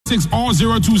016 or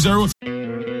 020.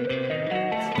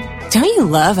 Don't you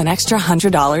love an extra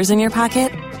 $100 in your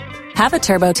pocket? Have a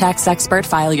TurboTax expert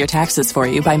file your taxes for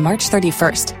you by March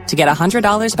 31st to get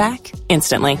 $100 back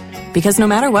instantly. Because no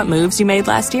matter what moves you made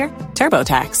last year,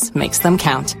 TurboTax makes them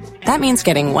count. That means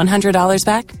getting $100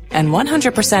 back and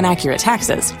 100% accurate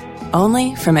taxes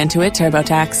only from Intuit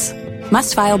TurboTax.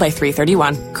 Must file by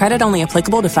 3/31. Credit only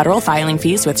applicable to federal filing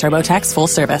fees with TurboTax full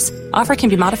service. Offer can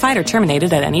be modified or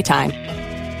terminated at any time.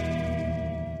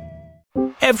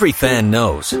 Every fan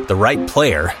knows the right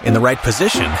player in the right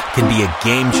position can be a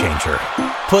game changer.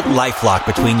 Put LifeLock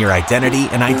between your identity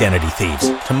and identity thieves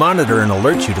to monitor and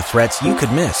alert you to threats you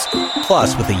could miss.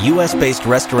 Plus, with a U.S.-based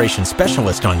restoration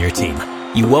specialist on your team,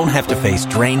 you won't have to face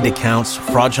drained accounts,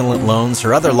 fraudulent loans,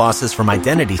 or other losses from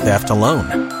identity theft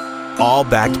alone. All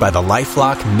backed by the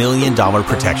LifeLock $1 Million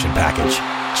Protection Package.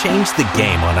 Change the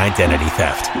game on identity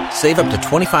theft. Save up to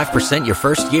 25% your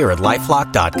first year at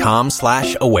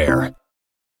LifeLock.com/aware.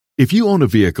 If you own a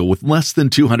vehicle with less than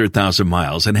 200,000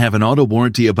 miles and have an auto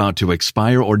warranty about to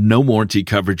expire or no warranty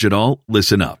coverage at all,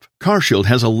 listen up. CarShield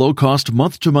has a low-cost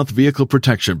month-to-month vehicle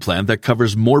protection plan that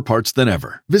covers more parts than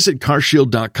ever. Visit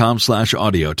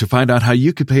carshield.com/audio to find out how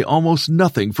you could pay almost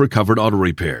nothing for covered auto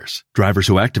repairs. Drivers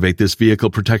who activate this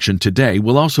vehicle protection today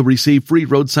will also receive free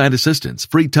roadside assistance,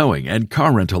 free towing, and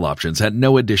car rental options at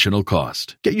no additional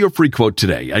cost. Get your free quote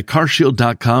today at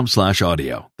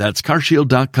carshield.com/audio. That's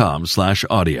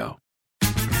carshield.com/audio.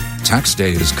 Tax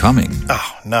day is coming.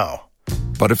 Oh, no.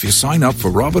 But if you sign up for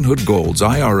Robinhood Gold's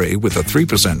IRA with a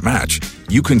 3% match,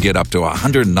 you can get up to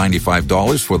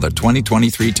 $195 for the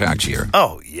 2023 tax year.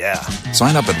 Oh, yeah.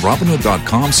 Sign up at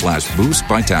Robinhood.com/boost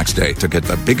by tax day to get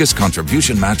the biggest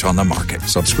contribution match on the market.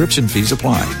 Subscription fees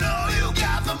apply.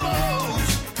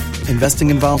 Investing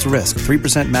involves risk.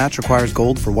 3% match requires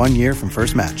gold for 1 year from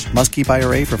first match. Must keep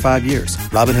IRA for 5 years.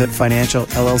 Robinhood Financial,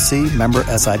 LLC, member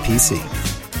SIPC.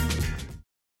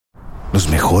 Los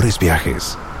mejores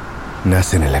viajes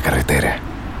nacen en la carretera,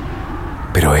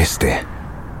 pero este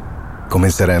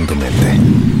comenzará en tu mente.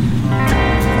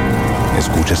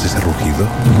 ¿Escuchas ese rugido?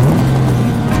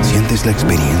 ¿Sientes la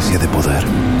experiencia de poder?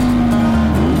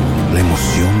 ¿La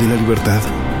emoción de la libertad?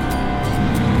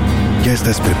 Ya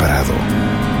estás preparado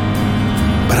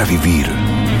para vivir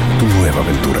tu nueva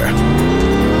aventura.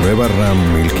 Nueva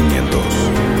RAM 1500.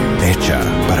 Hecha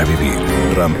para vivir.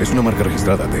 RAM es una marca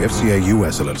registrada de FCI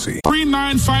US LLC.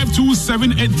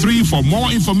 3952783 for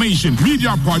more information.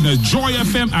 Media partners Joy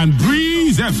FM and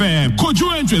Breeze FM. Could you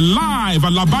enter live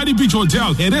at Labadi Beach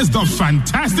Hotel? It is the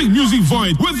fantastic music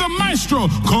void with the maestro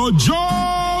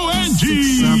Kojo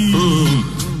NG.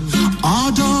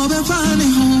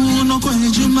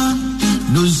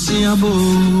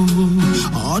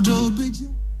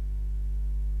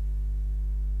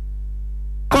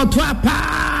 Kotwa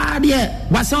pa de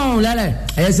wason lele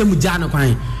ese mujano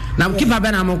kwan na kipa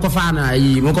be na mokofa na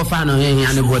yi mokofa no he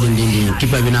ane body ndindi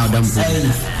kipa be na odam ko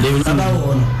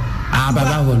baba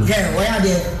hono ke oya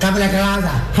de kabla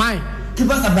kalaza fine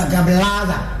kipa sabla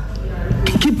kablaza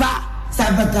kipa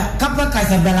sabata kapa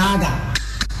kasablaga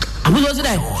abuzo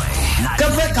sida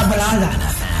kapa kablaza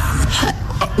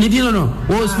ni dino no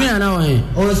o spin na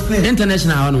o spin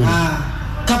international no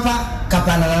kapa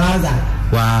kablaza.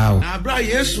 Wow. Abra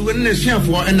Yesu when the chef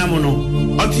for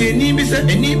enamono. Oti ni bi se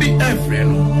eni bi efre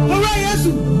no. Ora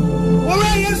Yesu.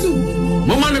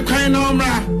 Mama ne kan na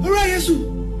omra. Ora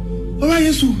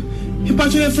Yesu.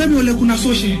 Ipacho e frame ole kuna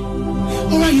soche.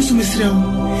 Ora Yesu mesreo.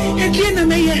 E die na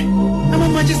meye. Ama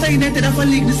Manchester United afa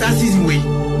league this season we.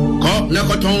 Ko na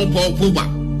ko ton Paul Pogba.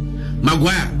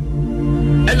 Maguire.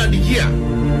 Ena di here.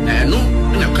 No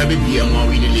na ka be bia mo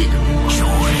win the league.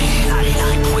 Joy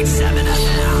 99.7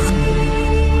 FM.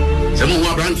 Semu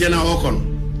wa branche na okon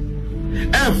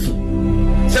F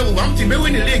semu wa mti be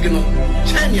win the league no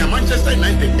Chania Manchester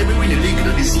United be win the league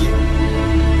no this year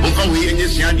onka we enye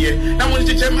siade na mo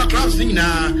cheche ma clubs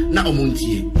na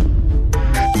omontie.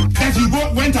 That we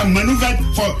went and maneuvered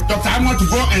for Dr. Ahmad to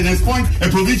go and expunge a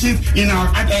provision in our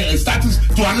status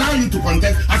to allow you to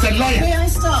contest as a lawyer. May I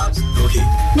start? Okay.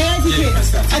 May I begin?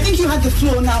 I think you had the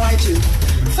floor, now I do.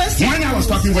 When I was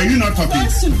talking, were you not talking?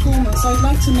 First and foremost, I'd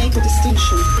like to make a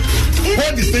distinction.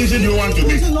 What distinction do you want to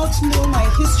make? You do not know my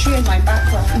history and my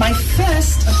background. My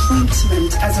first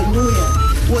appointment as a lawyer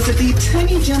was at the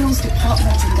Attorney General's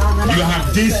Department in Ghana.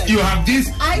 You have this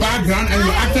background and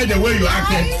you acted the way you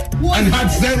acted and had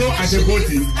zero at the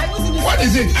voting. What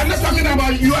is it? I'm not talking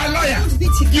about you are a lawyer.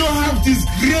 You have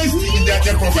disgraced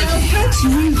the profession. I heard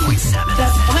you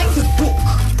that by the book,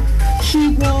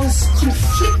 he was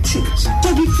conflicted.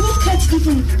 So before Kurt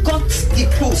even got the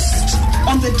post,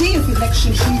 on the day of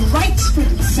election, he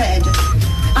rightfully said,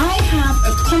 I have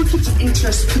a conflict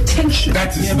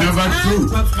That is never true.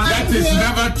 That is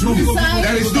never true.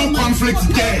 There is no conflict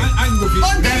there.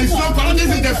 There is no conflict.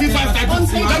 This is the FIFA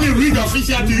statute. Let me read the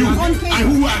official to you and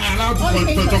who are allowed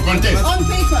to contest. On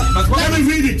paper. Let me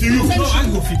read it to you.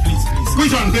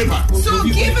 Which on paper? So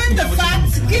given the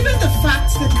fact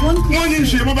that one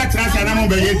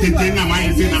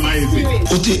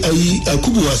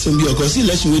Kubu Assembly because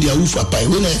election with the Ufa Pai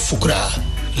when I fukra.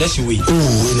 Let's wait. Oh,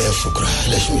 when I fukra.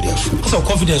 Let's wait. So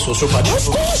confidence was so bad. Of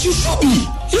course, you should be.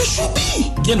 You should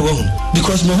be.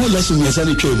 Because my whole lesson is I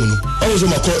was on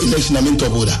my call election. I'm in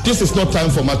top order. This is not time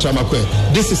for Matramakwe.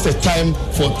 This is the time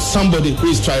for somebody who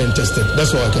is tried and tested.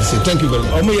 That's all I can say. Thank you very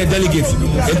much. I'm a delegate.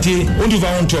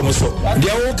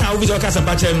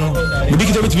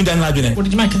 What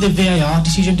did you make of the VAR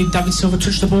decision? Did David Silva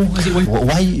touch the ball?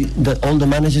 Why all the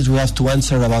managers we have to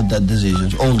answer about that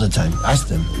decision all the time? Ask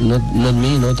them. Not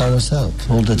me, not ourselves.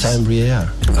 All the time VAR.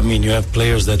 I mean, you have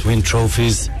players that win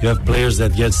trophies. You have players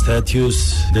that get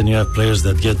statues. Then you have players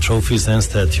that get trophies and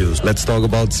statues. Let's talk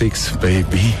about 6,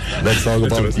 baby. Let's talk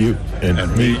about you and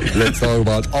me. Let's talk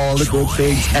about all the good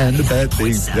things and the bad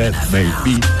things that may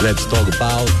be. Let's talk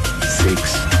about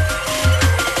 6.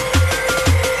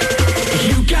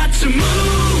 You got to move.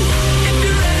 If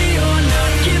you're ready or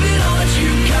not, give it all that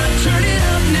you got. Turn it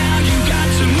up now. You got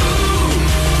to move.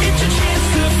 It's your chance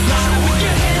to fly with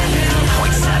your head down.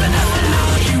 0.7 FM.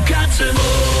 You got to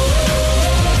move.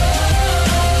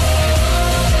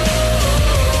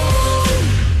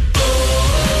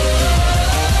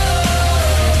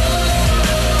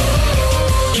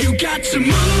 You got to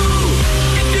move.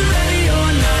 If you're ready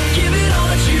or not, give it all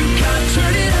that you got.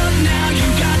 Turn it up now. You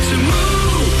got to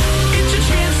move. It's your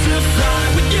chance to fly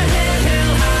with your head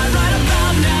held high. Right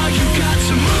about now, you got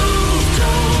to move.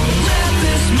 Don't let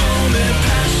this moment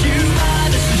pass you by.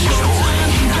 This is your time.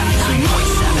 You got to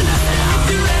move. If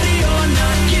you're ready or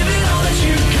not, give it all that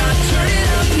you got. Turn it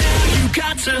up now. You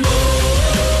got to move.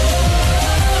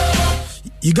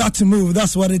 You got to move.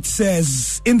 That's what it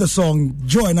says in the song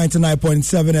Joy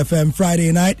 99.7 FM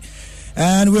Friday night.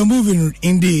 And we're moving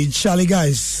indeed. Charlie,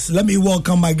 guys, let me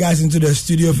welcome my guys into the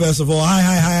studio first of all.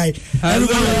 Hi.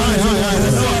 Everybody, hi.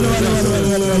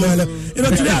 You know,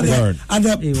 today at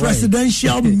the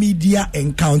presidential media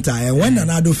encounter, and when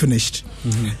Nanado finished,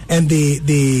 and they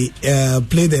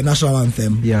played the national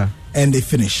anthem, and they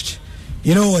finished.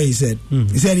 You know what he said?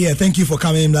 He said, "Yeah, thank you for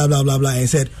coming." Blah blah blah blah. He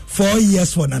said, 4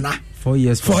 years for Nana. 4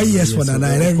 years for Nana,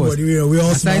 and everybody, we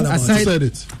all smiled about it. Who said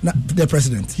it? The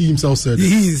president. He himself said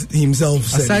it. He himself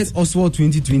said aside it. Oswald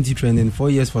 2020 trending,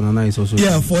 4 years for Nana is also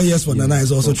trending. 4 years for Nana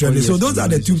is also trending. So those are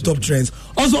the two top trends.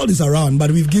 Oswald is around, but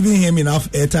we've given him enough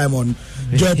airtime on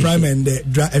Joy Prime and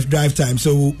Drive Time,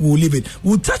 so we'll leave it.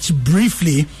 We'll touch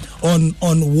briefly on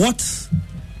what,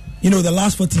 the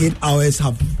last 48 hours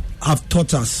have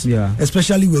taught us,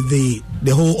 especially with the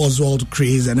whole Oswald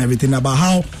craze and everything, about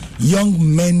how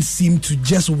young men seem to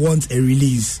just want a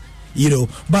release,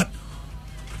 But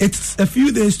it's a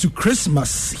few days to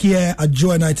Christmas here at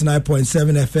Joy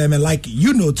 99.7 FM,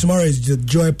 and tomorrow is the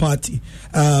Joy Party.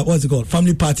 What's it called?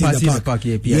 Family Party in the Park.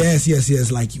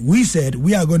 Yes. Like we said,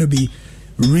 we are going to be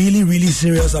really, really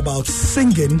serious about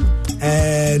singing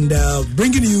and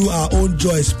bringing you our own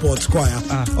Joy Sports Choir.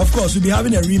 Of course, we'll be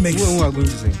having a remix. Who are going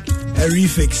to sing? A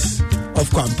refix of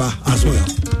Kwampa as well.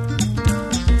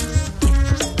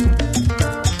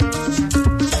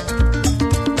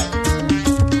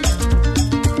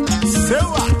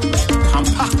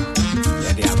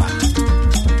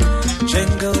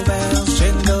 Jingle bells,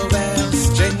 jingle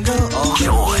bells, jingle all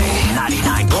Joy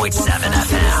 99.7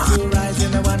 FM. Rise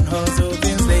in a one-horse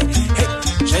open sleigh. Hey,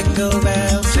 jingle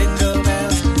bells, jingle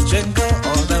bells, jingle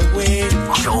all the way.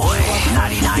 Joy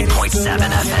 99.7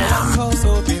 FM. One-horse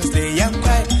open sleigh, young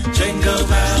bright. Jingle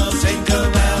bells, jingle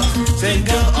bells,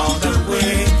 jingle all the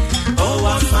way. Oh,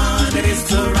 what fun it is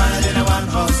to ride in a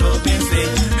one-horse open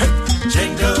sleigh. Hey,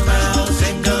 jingle bells,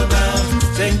 jingle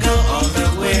bells, jingle all the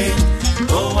way.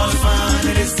 Oh, what fun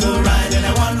it is to ride in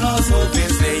a one-horse open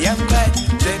sleigh. I'm glad.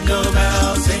 Jingle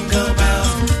bells, jingle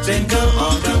bells, jingle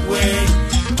all the way.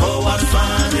 Oh, what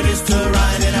fun it is to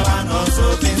ride in a one-horse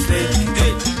open sleigh.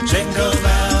 Hey, jingle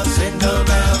bells, jingle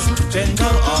bells,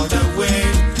 jingle all the way.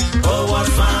 Oh, what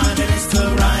fun it is to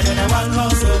ride in a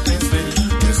one-horse open sleigh.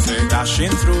 You say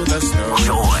dashing through the snow.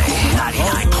 Joy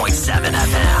 99.7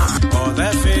 FM. All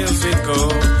the fields we go,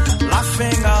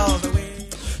 laughing all the way.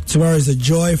 Tomorrow is a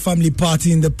Joy Family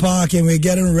Party in the Park, and we're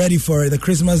getting ready for it, the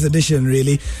Christmas edition,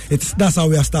 really. That's how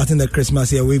we are starting the Christmas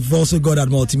here. We've also got at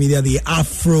Multimedia the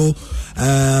Afro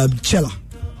Cella.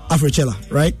 Africhella,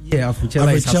 right? Yeah,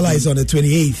 Africhella is on the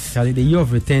 28th. Charlie, the year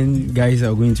of return guys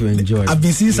are going to enjoy. I've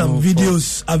been seeing some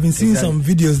videos. Some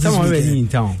this already in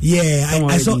town. Yeah,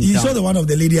 I saw. You saw the one of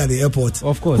the lady at the airport,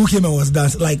 of course, who came and was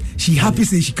dancing. Like she happy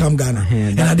say she come Ghana,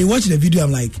 and I watched the video.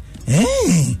 I'm like,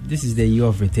 hey, this is the year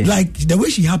of return. Like the way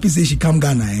she happy say she come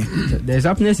Ghana. There's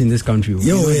happiness in this country.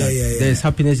 Yeah. There's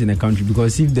happiness in the country,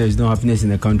 because if there's no happiness in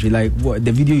the country, like what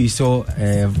the video you saw,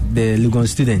 the Lugon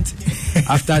student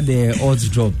after the odds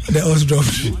drop. The odds drop.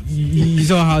 You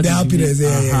saw how the happiness.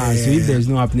 So if there's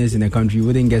no happiness in the country, you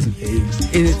wouldn't get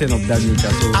anything of that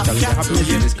nature. So there's happiness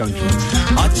in this country.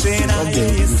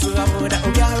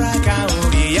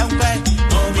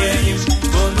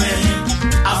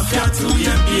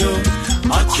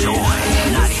 Joy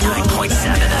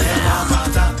 99.7.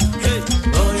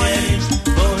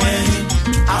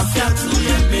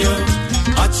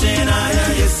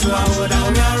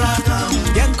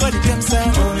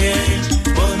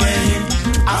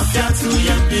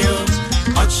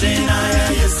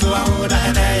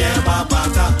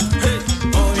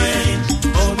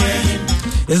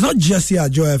 It's not just here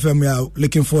at Joy FM. We are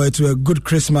looking forward to a good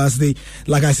Christmas.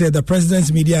 Like I said, the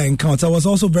President's Media Encounter was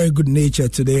also very good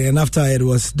natured today. And after it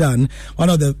was done, one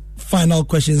of the final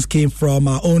questions came from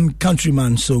our own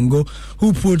countryman, Songo,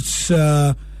 who puts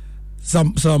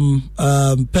some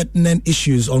pertinent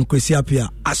issues on Kwesi Appiah.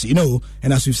 As you know,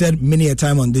 and as we've said many a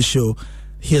time on this show,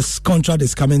 his contract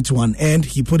is coming to an end.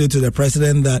 He put it to the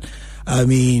president that,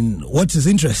 what's his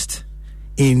interest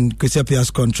in Kwesi Appiah's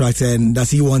contract, and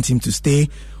does he want him to stay?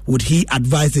 Would he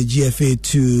advise the GFA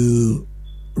to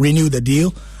renew the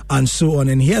deal, and so on?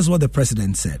 And here's what the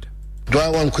president said. Do I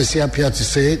want Kwesi Appiah to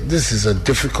say it? This is a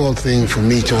difficult thing for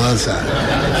me to answer.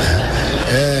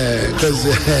 Because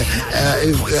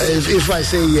if I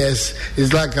say yes,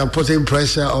 it's like I'm putting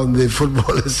pressure on the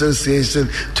Football Association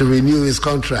to renew his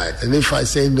contract. And if I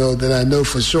say no, then I know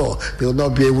for sure they will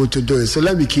not be able to do it. So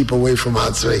let me keep away from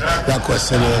answering that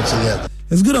question altogether.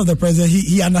 It's good of the president.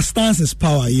 He understands his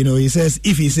power. He says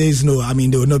if he says no,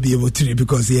 they will not be able to do it,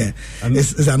 because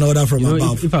it's an order from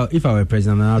above. If I were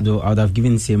President Ronaldo, I would have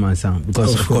given the same answer,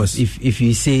 because of course if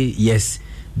you say yes,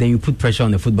 then you put pressure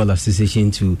on the Football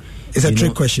Association to. It's a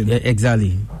trick question.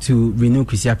 Exactly, to renew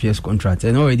Kwesi Appiah's contract.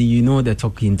 And already the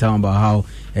talk in town about how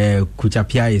Kwesi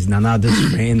Appiah is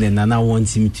Nana's friend and Nana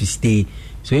wants him to stay.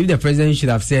 So if the president should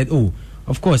have said,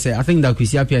 of course, I think that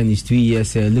Kwesi Appiah in his 2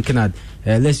 years, looking at,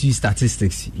 let's use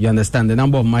statistics. You understand the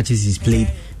number of matches he's played,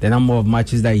 the number of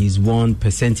matches that he's won,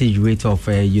 percentage rate of,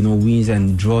 wins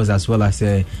and draws, as well as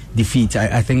defeats.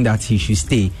 I think that he should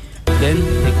stay. Then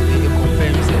it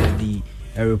confirms the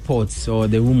reports or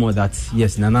the rumor that,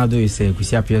 yes, Nanado is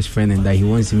Kwesi Appiah's friend and that he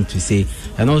wants him to stay.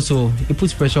 And also, it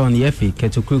puts pressure on the FA,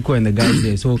 Keto Kuiko and the guys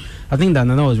there. So I think that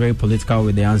Nana was very political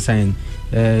with the answer, and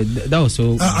that was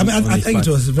so. I think it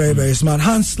was very, very smart.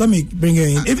 Hans, let me bring you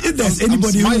in. If there's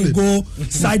anybody who will go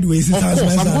sideways, it's Hans. Of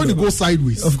course, I'm going to go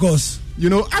sideways. Of course.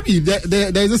 There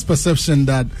is this perception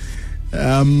that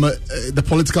the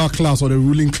political class or the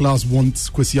ruling class wants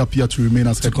Kwesi Appiah to remain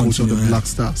as head coach of the Black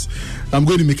Stars. I'm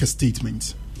going to make a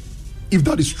statement. If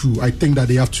that is true, I think that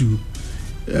they have to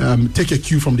take a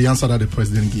cue from the answer that the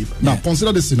president gave. Now,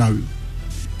 consider this scenario.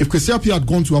 If Kwesi Appiah had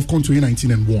gone to AFCON 2019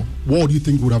 and won, what do you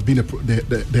think would have been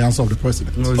the answer of the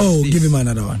president? Give him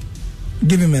another one.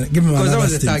 Give him another. Because that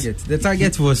was the target. The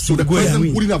target was so the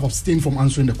president wouldn't have abstained from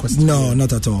answering the question. No,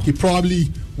 not at all. He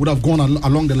probably would have gone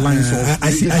along the lines of.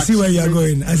 I see where you are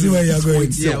going. I see where you are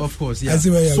going. Yeah, of course. Yeah. I see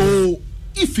where you are going. So,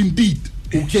 if indeed,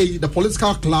 the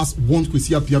political class wants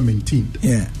Kwesi Appiah maintained,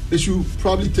 they should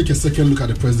probably take a second look at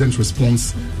the president's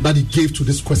response that he gave to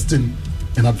this question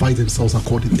and advise themselves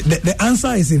accordingly. The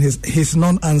answer is in his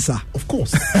non-answer. Of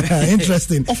course.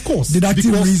 Interesting. Of course.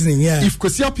 Deductive reasoning, If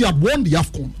Kwesi Appiah had won the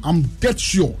AFCON, I'm dead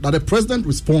sure that the president's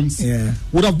response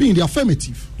would have been in the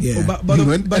affirmative. Yeah. But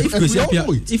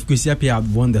if Kwesi Appiah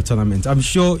had won the tournament, I'm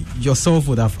sure yourself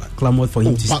would have clamored for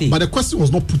him to stay. But the question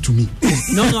was not put to me.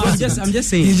 No, I'm just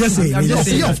saying. He's just saying.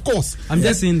 Yeah, of course. I'm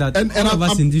just saying that all of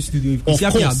us in this studio, if Kwesi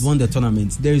Appiah had won the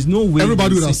tournament, there is no way.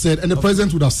 Everybody would have said, and the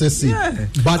president would have said same. Yeah.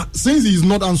 But since he's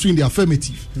not answering the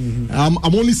affirmative, I'm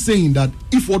only saying that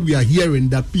if what we are hearing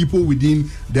that people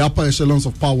within the upper echelons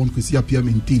of power want Kwesi Appiah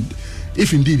maintained,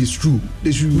 if indeed it's true,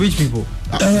 they should. Which people?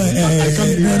 No.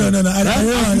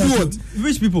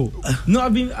 Which people? No,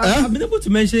 I've been able to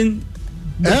mention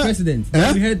the president.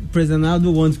 We heard President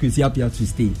Ronaldo wants Kwesi Appiah to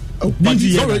stay. But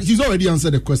he's already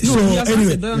answered the question. So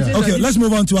anyway, okay, let's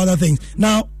move on to other things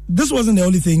now. this wasn't the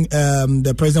only thing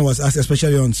the president was asked,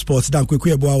 especially on sports. Dan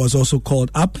Kwekwe was also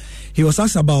called up. He was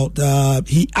asked about,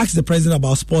 he asked the president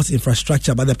about sports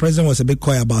infrastructure, but the president was a bit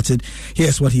coy about it.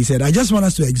 Here's what he said. I just want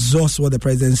us to exhaust what the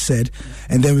president said,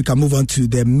 and then we can move on to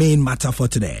the main matter for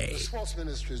today. The sports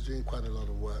ministry is doing quite a lot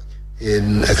of work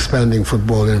in expanding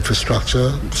football infrastructure.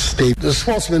 The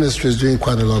sports ministry is doing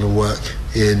quite a lot of work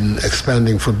in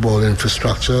expanding football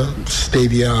infrastructure.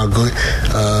 Stadia are going,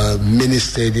 mini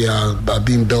stadia are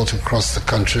being built across the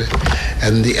country,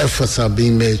 and the efforts are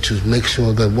being made to make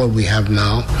sure that what we have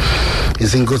now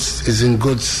is in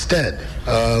good stead.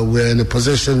 We're in a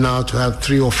position now to have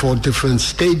 3 or 4 different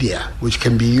stadia which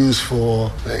can be used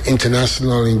for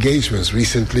international engagements.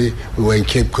 Recently, we were in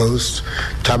Cape Coast.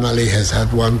 Tamale has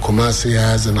had one, Kumasi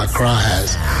has, and Accra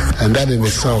has. And that in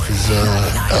itself is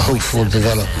a hopeful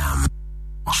development.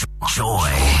 Joy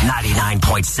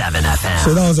 99.7 FM.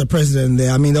 So that was the president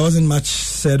there. I mean, there wasn't much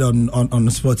said on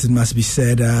sports, it must be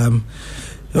said.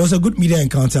 It was a good media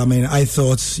encounter. I mean, I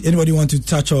thought, anybody want to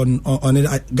touch on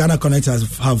it? Ghana Connect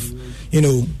have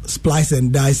spliced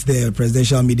and diced their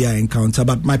presidential media encounter.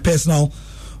 But my personal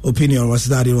opinion was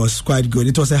that it was quite good.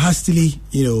 It was a hastily,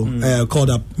 called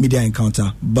up media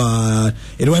encounter, but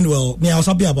it went well. I was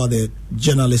happy about the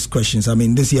journalist questions. I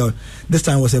mean, this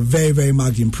time was a very, very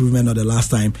marked improvement on the last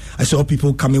time. I saw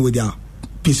people coming with their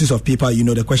pieces of paper,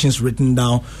 the questions written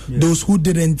down. Yeah. Those who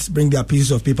didn't bring their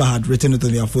pieces of paper had written it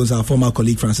on their phones. Our former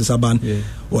colleague Francis Aban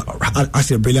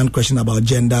asked a brilliant question about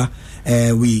gender.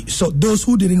 So those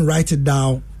who didn't write it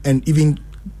down and even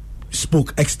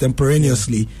spoke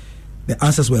extemporaneously, the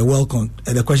answers were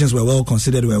the questions were well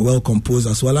considered, were well composed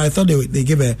as well. I thought they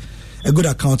gave a good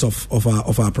account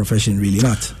of our profession, really.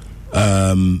 Not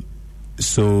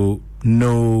so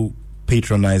no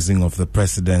patronizing of the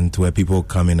president where people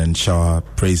come in and shower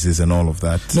praises and all of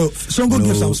that. No, Songo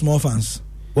gives some small fans.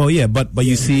 Well, yeah, but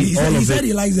you see, he said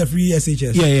he likes the free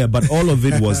SHS. Yeah, but all of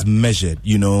it was measured,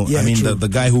 Yeah, I mean, the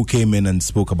guy who came in and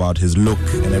spoke about his look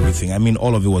and everything, I mean,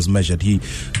 all of it was measured. He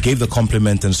gave the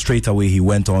compliment and straight away he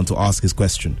went on to ask his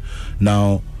question.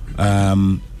 Now,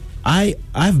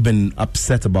 I've been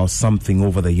upset about something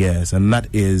over the years, and that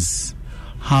is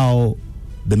how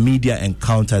the media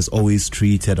encounter is always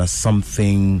treated as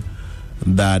something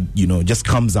that just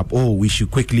comes up. We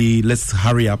should let's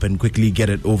hurry up and quickly get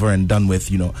it over and done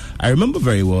with. I remember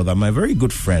very well that my very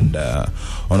good friend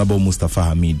Honorable Mustafa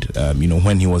Hamid,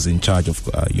 when he was in charge of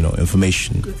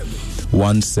information,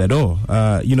 once said,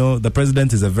 the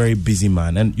president is a very busy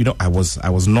man. And I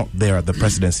was not there at the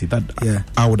presidency.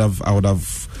 I would have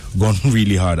gone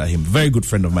really hard at him. Very good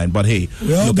friend of mine. But hey,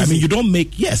 look, I mean, you don't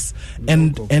make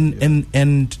and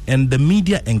the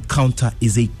media encounter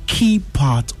is a key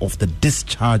part of the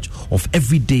discharge of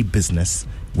everyday business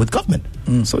with government.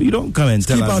 So you don't come and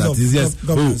tell us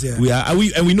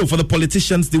that we know for the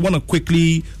politicians, they want to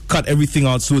quickly cut everything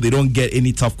out so they don't get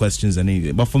any tough questions and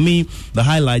anything. But for me, the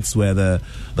highlights were the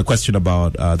question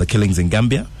about the killings in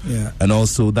Gambia, and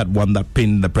also that one that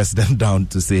pinned the president down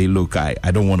to say, look, I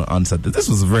don't want to answer this. This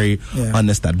was a very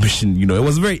honest admission.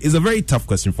 It's a very tough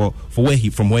question from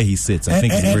where he sits. I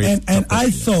think it's a very tough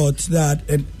I thought that,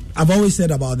 and I've always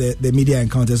said about the media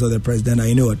encounters of the president,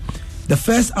 the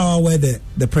first hour where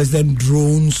the president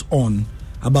drones on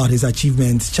about his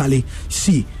achievements, Charlie,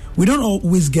 see, we don't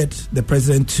always get the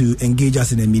president to engage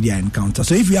us in a media encounter.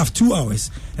 So if we have 2 hours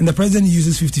and the president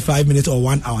uses 55 minutes or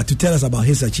 1 hour to tell us about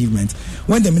his achievements,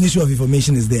 when the Ministry of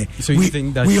Information is there, so you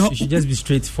think that it should just be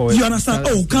straightforward? You understand?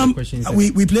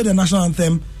 We play the national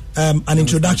anthem, an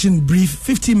introduction brief,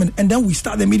 15 minutes, and then we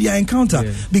start the media encounter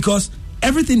because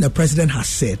everything the president has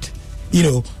said,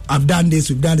 I've done this,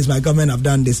 we've done this, my government have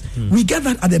done this. We get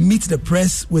that at the Meet the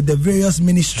Press with the various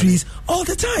ministries all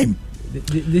the time.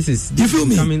 This is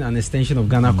becoming an extension of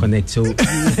Ghana Connect. So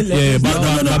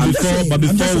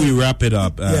before we wrap it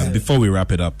up,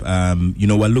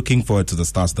 we're looking forward to the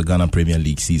start of the Ghana Premier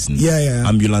League season.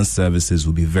 Ambulance services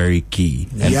will be very key,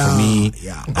 and for me,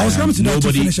 I was coming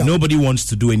to nobody wants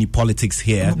to do any politics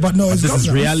here. But this is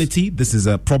reality. This is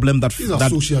a problem that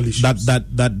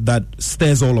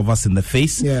stares all of us in the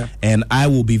face. And I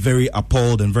will be very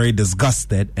appalled and very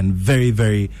disgusted and very,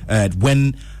 very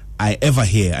when I ever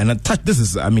hear, and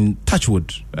touch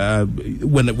wood,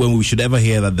 when we should ever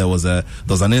hear that there was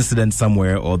an incident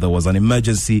somewhere or there was an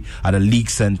emergency at a league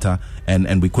center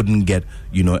and we couldn't get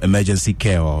emergency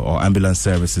care or ambulance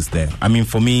services there. I mean,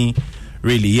 for me,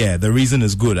 really, the reason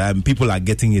is good. People are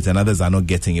getting it and others are not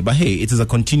getting it. But hey, it is a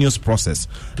continuous process.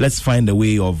 Let's find a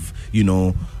way of,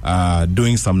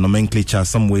 doing some nomenclature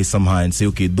some way, somehow, and say,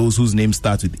 okay, those whose names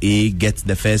start with A get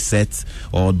the first set,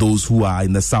 or those who are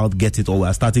in the south get it, or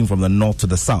we're starting from the north to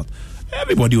the south.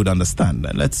 everybody would understand.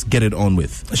 And let's get it on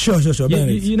with. Sure. Yeah,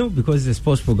 you know, because the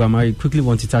sports program, I quickly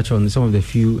want to touch on some of the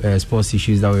few sports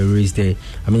issues that were raised there.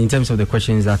 I mean, in terms of the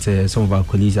questions that some of our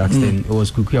colleagues asked, and it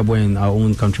was Kukuyaboy and our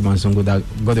own countryman Songo that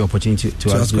got the opportunity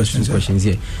to ask those questions.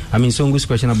 Yeah. I mean, Songo's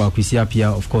question about Kwesi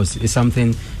Appiah, of course, is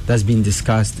something that's been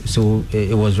discussed. So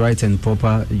it was right and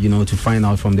proper, you know, to find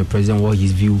out from the president what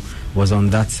his view was on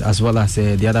that, as well as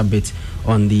the other bit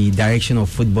on the direction of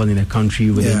football in the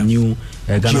country with the new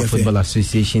Ghana GFA. Football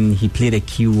Association. He played a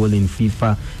key role in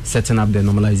FIFA setting up the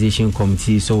normalization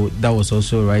committee, so that was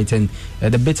also right. And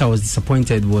the bit I was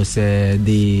disappointed was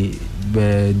the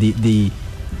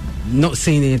not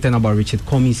saying anything about Richard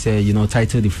Comey's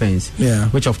title defense,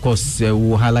 which of course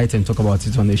we'll highlight and talk about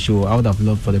it on the show. I would have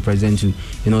loved for the president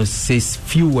to say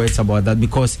few words about that,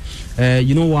 because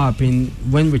you know what happened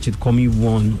when Richard Comey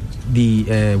won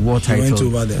the world title.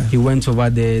 He went over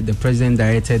there. The president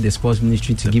directed the sports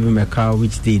ministry to give him a car,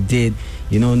 which they did.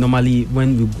 You know, normally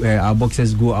when our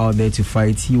boxers go out there to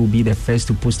fight, he will be the first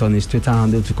to post on his Twitter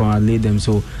handle to congratulate them.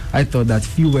 So I thought that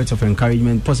few words of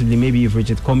encouragement, possibly maybe if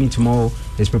Richard Comey tomorrow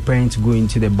is preparing to go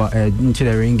into the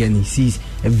ring and he sees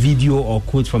a video or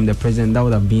quote from the president, that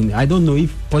would have been, I don't know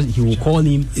if he will call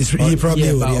him. He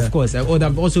probably would, Of course, it would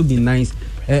have also been nice.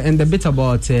 And the bit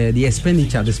about the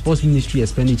expenditure, the sports ministry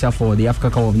expenditure for the Africa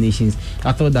Cup of Nations,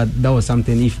 I thought that was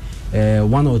something, if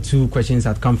one or two questions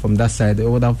had come from that side, it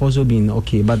would have also been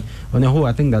okay. But on the whole,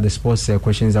 I think that the sports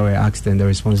questions that were asked and the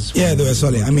responses, they were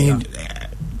solid. I mean,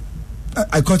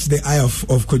 I caught the eye of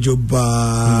Kojo,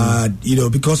 but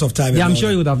because of time. Yeah, I'm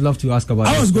sure you would have loved to ask about.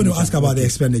 I was going to ask about the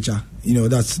expenditure.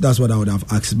 That's what I would have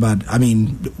asked. But I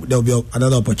mean, there will be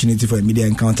another opportunity for a media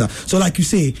encounter. So, like you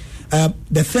say,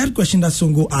 the third question that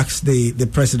Songo asked the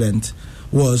president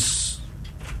was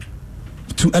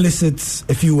to elicit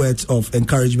a few words of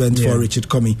encouragement for Richard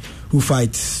Comey, who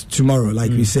fights tomorrow,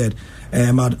 like we said.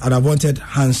 I'd have wanted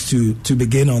Hans to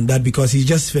begin on that, because he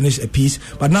just finished a piece,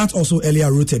 but Nat also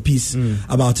earlier wrote a piece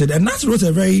about it, and Nat wrote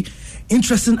a very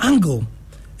interesting angle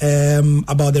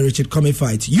about the Richard Comey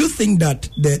fight. You think that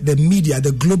the media,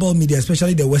 the global media,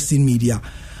 especially the Western media,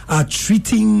 are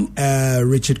treating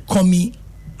Richard Comey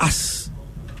as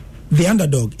the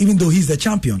underdog, even though he's the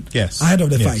champion ahead of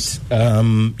the fight?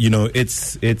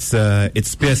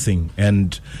 It's piercing,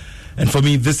 and for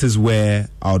me, this is where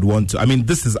I would want to. I mean,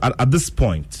 this is at this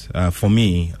point for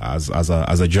me as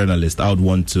a journalist, I would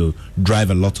want to drive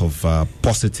a lot of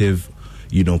positive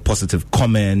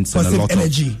comments and a lot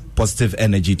of positive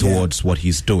energy towards what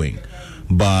he's doing.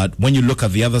 But when you look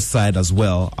at the other side as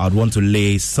well, I'd want to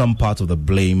lay some part of the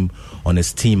blame on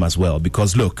his team as well,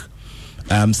 because look.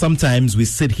 Sometimes we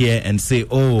sit here and say,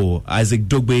 Isaac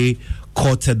Dogbe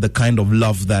courted the kind of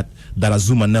love that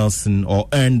Azuma Nelson, or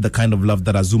earned the kind of love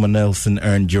that Azuma Nelson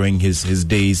earned during his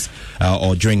days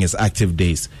or during his active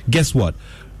days. Guess what?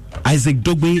 Isaac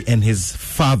Dogbe and his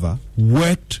father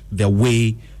worked their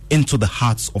way into the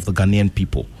hearts of the Ghanaian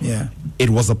people. Yeah. It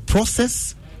was a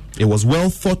process. It was well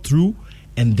thought through,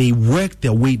 and they worked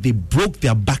their way. They broke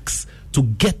their backs to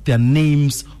get their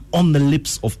names on the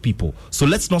lips of people. So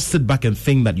let's not sit back and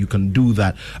think that you can do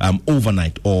that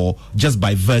overnight, or just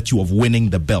by virtue of winning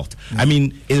the belt. I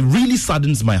mean, it really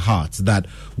saddens my heart that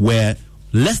we're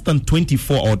less than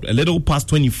 24 or a little past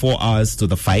 24 hours to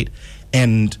the fight,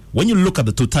 and when you look at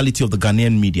the totality of the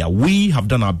Ghanaian media, we have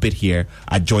done our bit here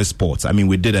at Joy Sports. I mean,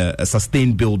 we did a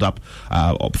sustained build-up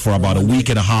for about a week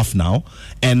and a half now,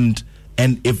 and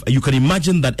if you can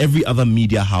imagine that every other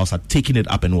media house had taken it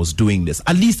up and was doing this,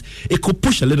 at least it could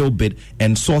push a little bit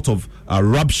and sort of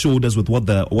rub shoulders with what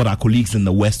our colleagues in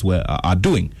the West are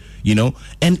doing.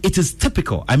 And it is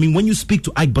typical. I mean, when you speak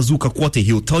to Ike Bazooka Kwate,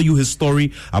 he'll tell you his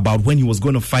story about when he was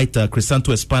going to fight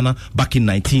Crisanto Espana back in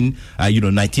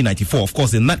 1994. Of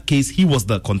course, in that case, he was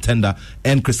the contender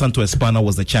and Crisanto Espana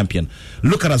was the champion.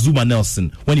 Look at Azuma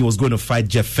Nelson when he was going to fight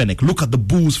Jeff Fennick. Look at the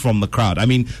boos from the crowd. I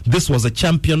mean, this was a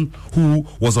champion who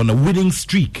was on a winning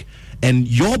streak, and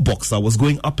your boxer was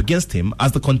going up against him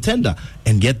as the contender,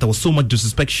 and yet there was so much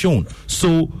disrespect shown.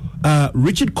 So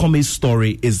Richard Comey's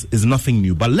story is nothing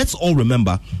new, but let's all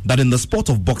remember that in the sport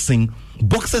of boxing,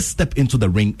 boxers step into the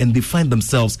ring and they find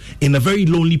themselves in a very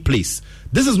lonely place.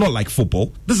 This is not like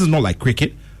football. This is not like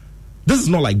cricket. This is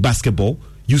not like basketball.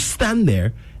 You stand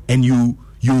there and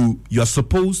you're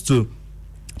supposed to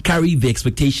carry the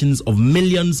expectations of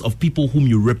millions of people whom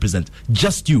you represent.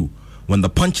 Just you. When the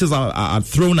punches are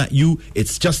thrown at you,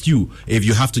 it's just you. If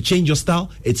you have to change your style,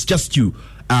 it's just you.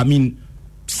 I mean,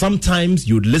 sometimes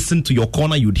you'd listen to your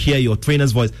corner, you'd hear your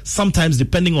trainer's voice. Sometimes,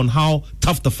 depending on how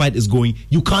tough the fight is going,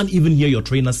 you can't even hear your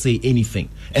trainer say anything.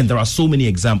 And there are so many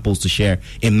examples to share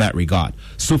in that regard.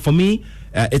 So for me,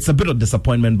 it's a bit of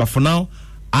disappointment. But for now,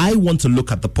 I want to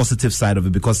look at the positive side of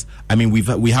it, because I mean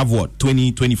we have what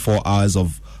 24 hours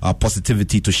of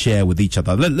positivity to share with each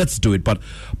other. Let's do it. But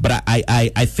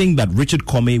I think that Richard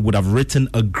Comey would have written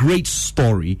a great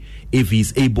story if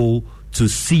he's able to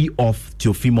see off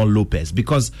Teofimo Lopez,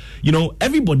 because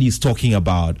everybody is talking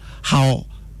about how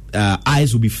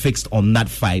eyes will be fixed on that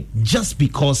fight, just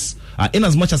because in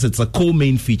as much as it's a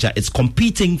co-main feature, it's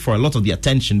competing for a lot of the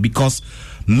attention, because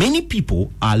many people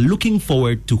are looking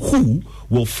forward to who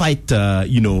will fight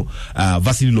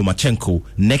Vasily Lomachenko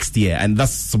next year, and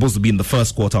that's supposed to be in the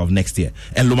first quarter of next year.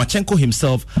 And Lomachenko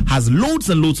himself has loads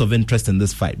and loads of interest in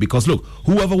this fight, because look,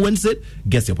 whoever wins it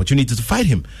gets the opportunity to fight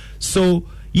him. So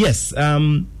yes,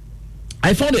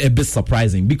 I found it a bit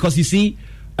surprising, because you see,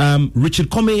 Richard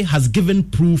Comey has given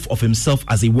proof of himself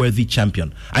as a worthy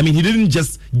champion. I mean, he didn't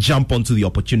just jump onto the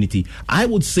opportunity. I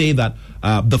would say that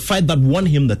the fight that won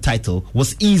him the title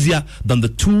was easier than the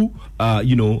two, or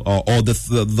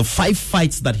the 5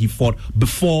 fights that he fought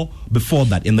before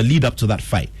that, in the lead up to that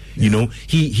fight. Yeah.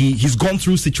 He's gone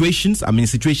through situations. I mean,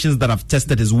 situations that have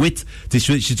tested his wit,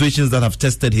 situations that have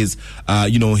tested his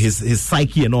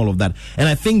psyche and all of that. And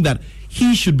I think that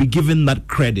he should be given that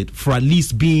credit for at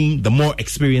least being the more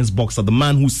experienced boxer, the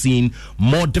man who's seen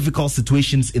more difficult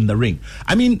situations in the ring.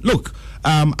 I mean, look,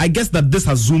 I guess that this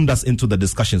has zoomed us into the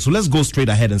discussion. So let's go straight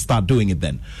ahead and start doing it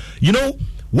then.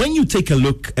 When you take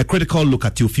a critical look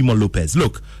at Teofimo Lopez,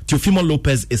 look, Teofimo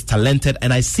Lopez is talented,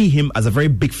 and I see him as a very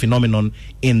big phenomenon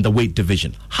in the weight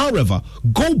division. However,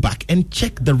 go back and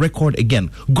check the record again.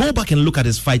 Go back and look at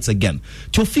his fights again.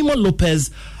 Teofimo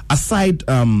Lopez, aside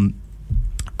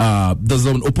there's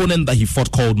an opponent that he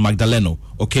fought called Magdaleno,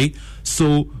 okay?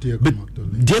 So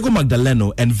Diego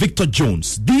Magdaleno and Victor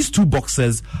Jones, these two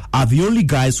boxers are the only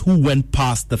guys who went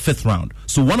past the 5th round.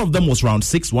 So one of them was round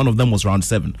 6, one of them was round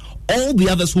 7. All the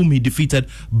others whom he defeated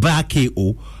by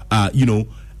KO,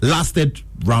 lasted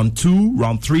round 2,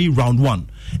 round 3, round 1.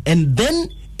 And then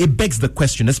it begs the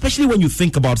question, especially when you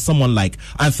think about someone like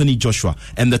Anthony Joshua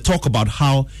and the talk about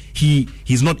how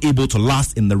he's not able to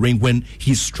last in the ring when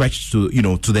he's stretched to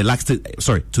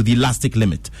the elastic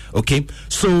limit. Okay,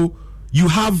 so you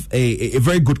have a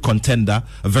very good contender,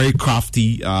 a very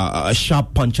crafty, a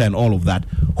sharp puncher, and all of that,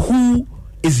 who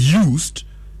is used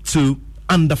to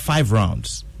under 5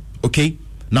 rounds. Okay,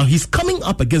 now he's coming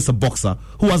up against a boxer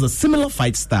who has a similar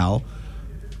fight style,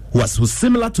 who's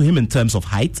similar to him in terms of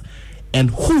height, and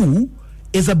who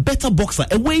is a better boxer,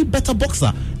 a way better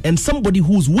boxer, and somebody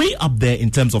who's way up there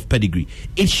in terms of pedigree.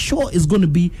 It sure is going to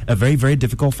be a very, very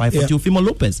difficult fight for Teofimo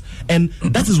Lopez. And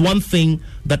that is one thing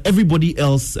that everybody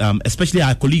else, especially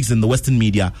our colleagues in the Western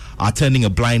media, are turning a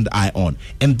blind eye on.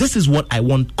 And this is what I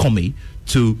want Comey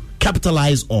to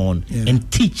capitalize on and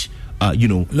teach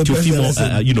Teofimo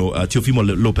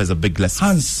Lopez a big lesson.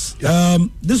 Hans,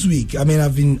 this week, I mean,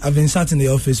 I've been sat in the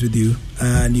office with you,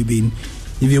 and you've been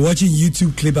watching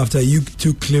YouTube clip after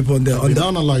YouTube clip on the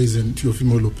analyzing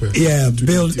Teofimo Lopez. Yeah,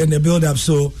 the build up.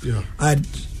 So I'd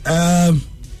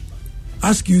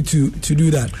ask you to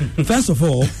do that. First of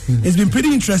all, it's been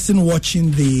pretty interesting watching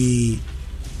the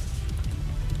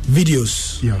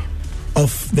videos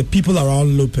of the people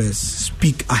around Lopez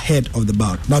speak ahead of the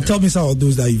bout. Now tell me some of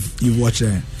those that you've watched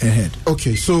ahead.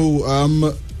 Okay, so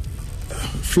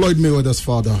Floyd Mayweather's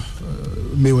father,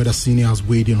 Mayweather Sr., has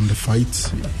weighed in on the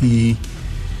fight.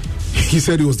 He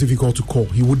said it was difficult to call.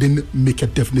 He wouldn't make a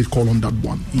definite call on that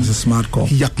one. It's a smart call.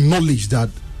 He acknowledged that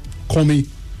Comey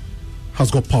has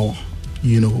got power.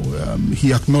 He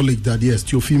acknowledged that yes,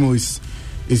 Teofimo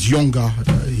is younger,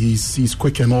 he's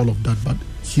quick and all of that, but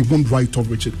he won't write off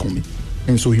Richard Comey,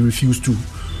 and so he refused to,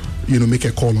 make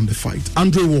a call on the fight.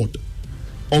 Andre Ward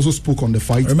also spoke on the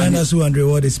fight. Remind us who Andre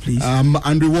Ward is, please.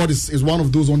 Andre Ward is one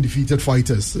of those undefeated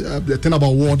fighters. The thing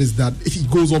about Ward is that he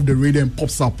goes off the radar and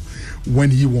pops up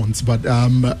when he wants. But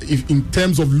if in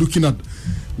terms of looking at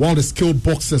one of the skilled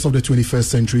boxers of the 21st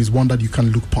century, is one that you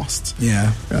can look past.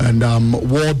 Yeah. And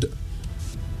Ward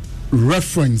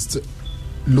referenced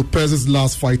Lopez's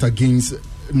last fight against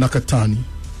Nakatani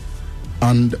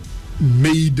and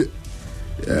made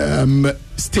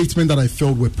statements that I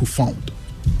felt were profound.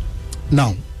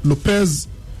 Now, Lopez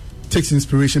takes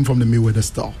inspiration from the Mayweather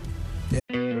style.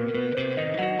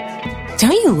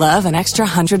 Don't you love an extra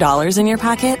 $100 in your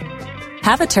pocket?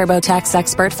 Have a TurboTax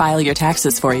expert file your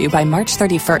taxes for you by March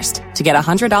 31st to get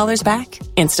 $100 back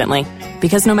instantly.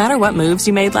 Because no matter what moves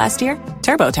you made last year,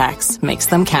 TurboTax makes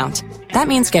them count. That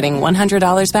means getting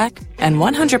 $100 back and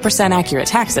 100% accurate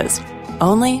taxes,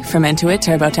 only from Intuit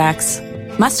TurboTax.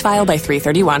 Must file by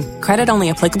 3/31. Credit only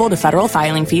applicable to federal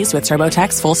filing fees with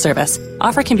TurboTax full service.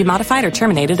 Offer can be modified or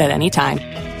terminated at any time.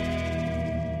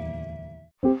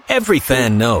 Every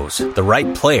fan knows the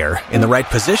right player in the right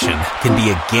position can be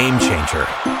a game changer.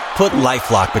 Put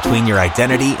LifeLock between your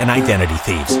identity and identity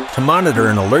thieves to monitor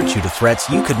and alert you to threats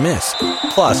you could miss.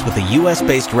 Plus, with a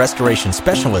U.S.-based restoration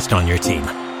specialist on your team,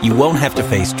 you won't have to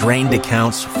face drained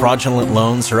accounts, fraudulent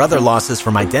loans, or other losses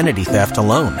from identity theft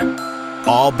alone.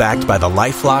 All backed by the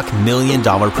LifeLock $1 Million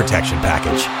Protection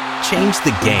Package. Change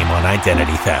the game on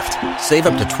identity theft. Save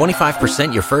up to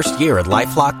 25% your first year at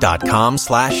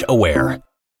LifeLock.com/aware.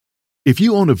 If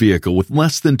you own a vehicle with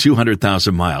less than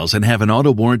 200,000 miles and have an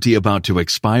auto warranty about to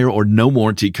expire or no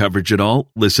warranty coverage at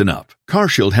all, listen up.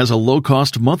 CarShield has a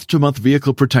low-cost month-to-month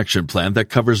vehicle protection plan that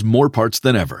covers more parts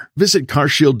than ever. Visit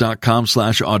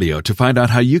carshield.com/audio to find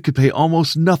out how you could pay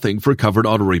almost nothing for covered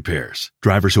auto repairs.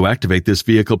 Drivers who activate this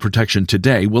vehicle protection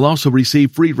today will also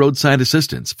receive free roadside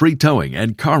assistance, free towing,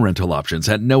 and car rental options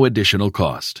at no additional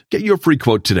cost. Get your free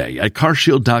quote today at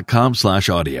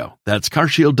carshield.com/audio. That's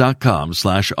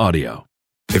carshield.com/audio.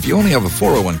 If you only have a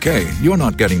 401k, you're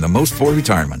not getting the most for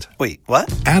retirement. Wait, what?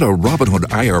 Add a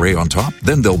Robinhood IRA on top,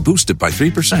 then they'll boost it by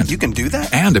 3%. You can do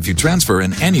that? And if you transfer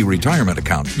in any retirement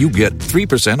account, you get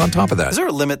 3% on top of that. Is there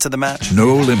a limit to the match?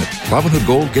 No limit. Robinhood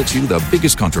Gold gets you the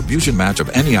biggest contribution match of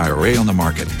any IRA on the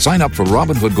market. Sign up for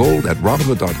Robinhood Gold at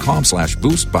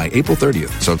Robinhood.com/boost by April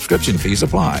 30th. Subscription fees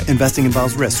apply. Investing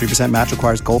involves risk. 3% match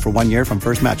requires gold for 1 year from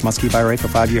first match. Must keep IRA for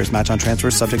 5 years. Match on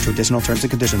transfers subject to additional terms and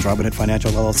conditions. Robinhood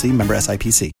Financial LLC, member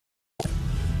SIPC.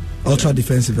 Ultra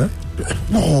defensive, eh?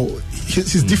 No,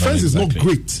 his defense is not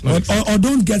great. Or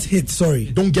don't get hit,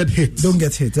 sorry. Don't get hit. Don't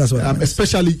get hit, that's what I meant.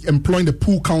 Especially employing the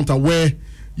pull counter where,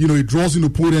 he draws an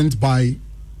opponent by,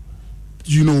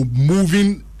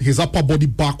 moving his upper body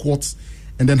backwards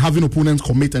and then having opponents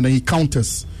commit and then he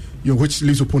counters, which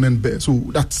leaves opponent bare. So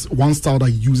that's one style that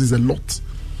he uses a lot.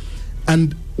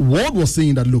 And Ward was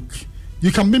saying that, look,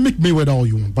 you can mimic Mayweather all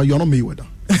you want, but you're not Mayweather.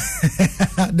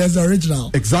 That's the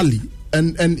original. Exactly.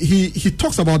 And he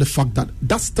talks about the fact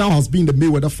that style has been the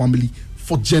Mayweather family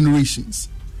for generations.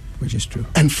 Which is true.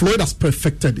 And Floyd has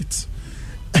perfected it.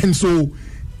 And so,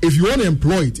 if you want to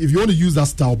employ it, if you want to use that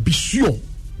style, be sure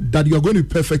that you are going to be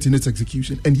perfect in its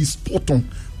execution. And he's spot on.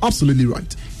 Absolutely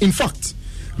right. In fact,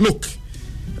 look,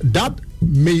 that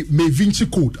May Vinci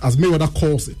code, as Mayweather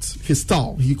calls it, his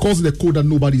style, he calls it a code that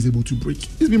nobody is able to break.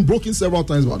 It's been broken several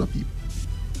times by other people.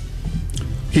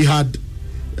 He had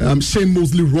Shane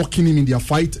Mosley rocking him in their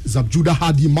fight. Zabjuda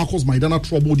had him. Marcos Maidana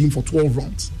troubled him for 12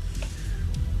 rounds.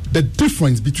 The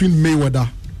difference between Mayweather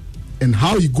and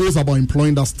how he goes about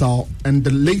employing that style and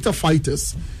the later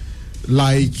fighters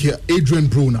like Adrian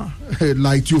Broner,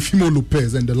 like Teofimo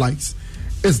Lopez and the likes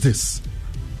is this.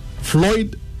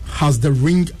 Floyd has the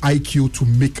ring IQ to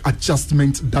make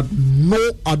adjustments that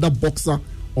no other boxer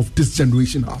of this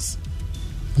generation has.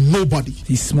 Nobody.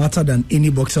 He's smarter than any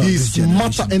boxer of this generation.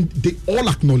 He's smarter, and they all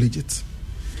acknowledge it.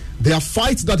 There are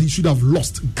fights that he should have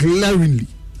lost glaringly,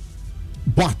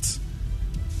 but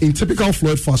in typical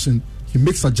Floyd fashion, he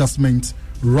makes adjustments,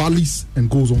 rallies, and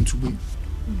goes on to win.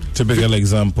 Typical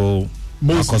example: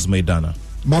 Marcos Maidana.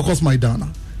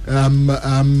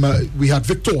 We had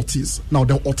Victor Ortiz. Now,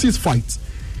 the Ortiz fight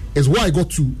is where I got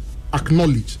to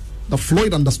acknowledge that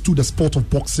Floyd understood the sport of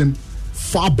boxing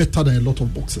far better than a lot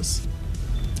of boxers.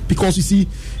 Because you see,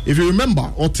 if you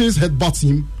remember, Ortiz headbutts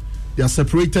him, they are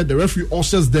separated, the referee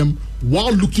ushers them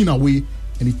while looking away,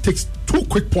 and he takes 2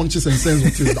 quick punches and sends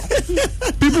Ortiz down.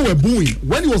 People were booing.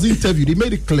 When he was interviewed, he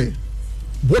made it clear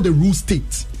what the rules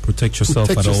state. Protect yourself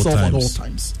at all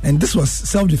times. And this was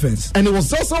self-defense. And it was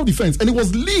self-defense, and it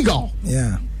was legal.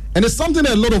 Yeah. And it's something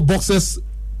that a lot of boxers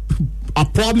are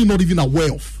probably not even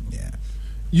aware of. Yeah.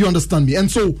 You understand me?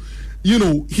 And so,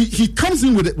 he comes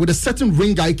in with a certain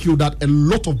ring IQ that a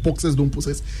lot of boxers don't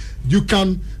possess. You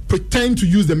can pretend to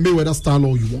use the Mayweather style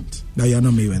all you want. No, you're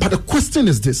not Mayweather. But the question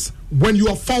is this: when you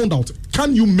are found out,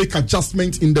 can you make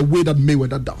adjustments in the way that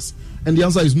Mayweather does? And the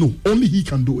answer is no. Only he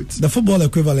can do it. The football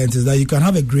equivalent is that you can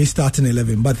have a great starting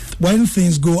 11, but when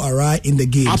things go awry in the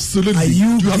game, absolutely,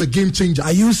 you have a game changer.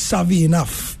 Are you savvy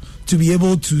enough to be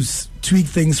able to tweak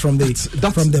things from the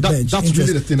bench? That's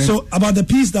really the thing. So about the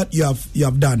piece that you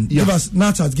have done,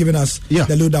 Nat has given us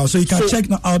the lowdown. So you can check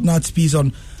out Nat's piece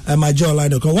on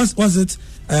myjoyonline.com. What's it?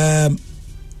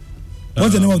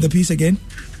 What's the name of the piece again?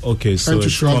 Okay, so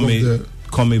it's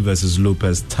Comey versus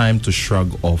Lopez, time to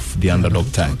shrug off the underdog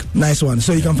tag. Nice one.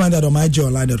 So you can find that on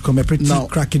myjoyonline.com. A pretty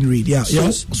cracking read. Yeah.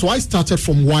 So I started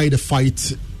from why the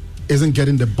fight isn't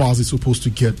getting the buzz it's supposed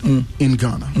to get in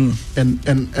Ghana.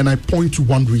 And I point to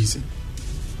one reason.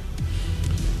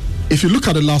 If you look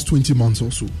at the last 20 months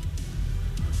or so,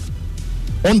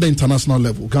 on the international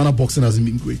level, Ghana boxing hasn't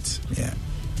been great. Yeah.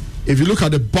 If you look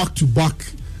at the back-to-back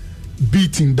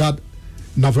beating that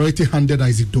Navarrete handed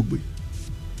Isaac Dogbe.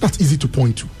 That's easy to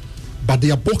point to. But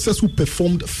there are boxers who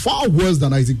performed far worse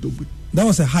than Isaac Dogbe. That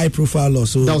was a high-profile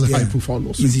loss. So that was a high-profile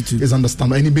loss. Easy to. It's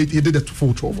understandable. And he did it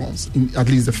for 12 rounds, in at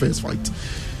least the first fight.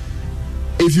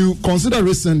 If you consider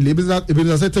recently,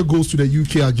 Ibn goes to the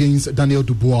UK against Daniel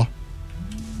Dubois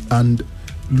and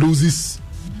loses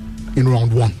in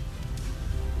round 1.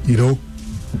 You know,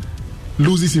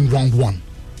 loses in round 1.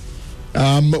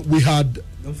 We had.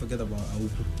 Don't forget about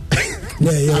Auku.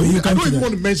 I don't even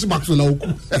want to mention Maxwell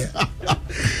Auku.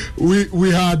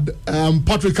 We had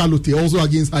Patrick Alote also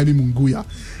against Jaime Munguia.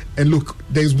 And look,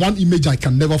 there's one image I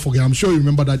can never forget. I'm sure you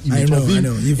remember that image of him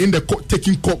in the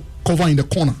taking cover in the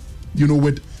corner, you know,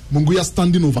 with Munguia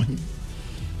standing over him.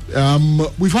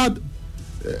 We've had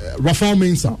Rafael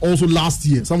Mensah also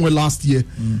somewhere last year,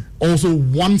 also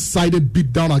one-sided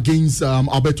beatdown against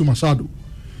Alberto Machado.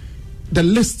 The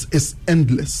list is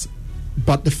endless.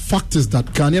 But the fact is that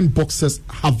Ghanaian boxers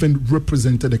haven't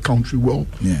represented the country well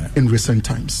in recent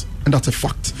times. And that's a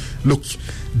fact. Look,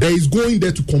 there is going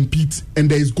there to compete,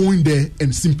 and there is going there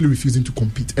and simply refusing to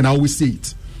compete. And I always say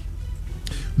it.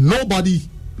 Nobody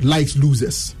likes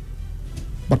losers.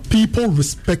 But people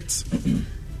respect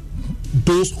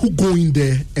those who go in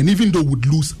there and even though would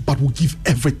lose, but will give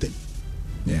everything.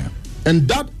 Yeah. And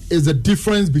that is the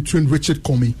difference between Richard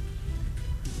Comey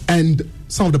and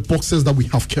some of the boxers that we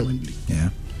have currently. Yeah.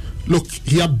 Look,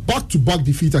 he had back-to-back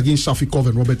defeat against Shafikov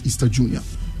and Robert Easter Jr.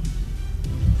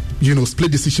 You know,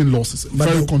 split decision losses.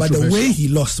 Very controversial. But the way he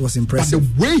lost was impressive.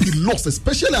 But the way he lost,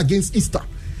 especially against Easter,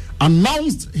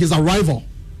 announced his arrival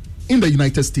in the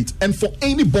United States. And for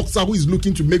any boxer who is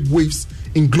looking to make waves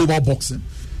in global boxing,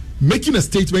 making a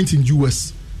statement in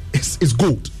US is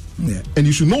gold. Yeah. And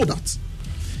you should know that.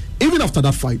 Even after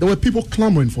that fight, there were people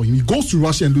clamoring for him. He goes to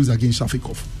Russia and loses against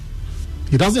Shafikov.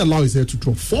 He doesn't allow his hair to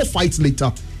drop. 4 fights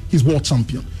later, he's world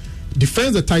champion.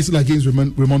 Defends the title against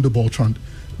Raimondo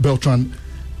Beltran,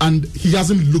 and he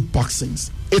hasn't looked back since.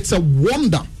 It's a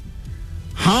wonder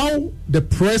how the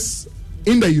press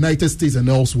in the United States and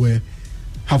elsewhere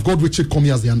have got Richard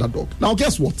Comey as the underdog. Now,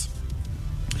 guess what?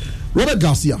 Robert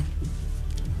Garcia,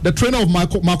 the trainer of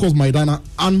Marcos Maidana,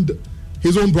 and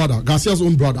his own brother, Garcia's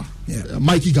own brother,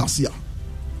 Mikey Garcia.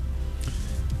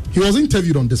 He was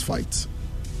interviewed on this fight.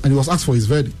 And he was asked for his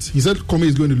verdict. He said Comey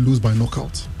is going to lose by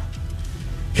knockout.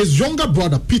 His younger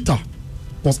brother, Peter,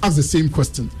 was asked the same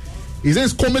question. He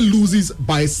says Comey loses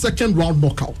by a second round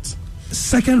knockout.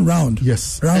 Second round?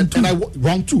 Yes. Round 2?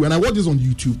 Round 2. And I watched this on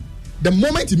YouTube. The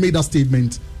moment he made that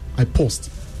statement, I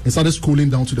paused and started scrolling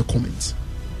down to the comments.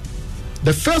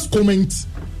 The first comment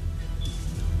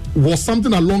was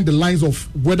something along the lines of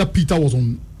whether Peter was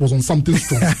on something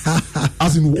strong.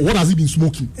 As in, what has he been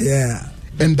smoking? Yeah.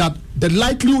 And that the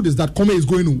likelihood is that Comey is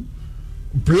going to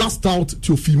blast out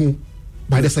Teofimo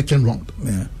by the second round.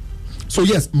 Yeah. So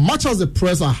yes, much as the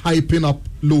press are hyping up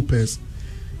Lopez,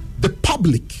 the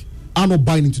public are not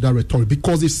buying into that rhetoric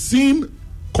because they've seen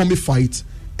Comey fight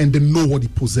and they know what he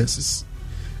possesses.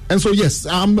 And so yes,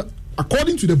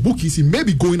 according to the bookies, he may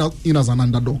be going in as an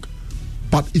underdog.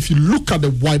 But if you look at the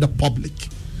wider public,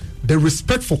 the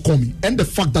respect for Comey and the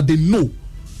fact that they know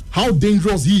how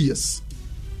dangerous he is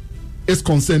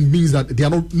concerned means that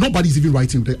nobody's even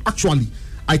writing there. Actually,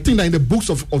 I think that in the books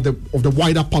of the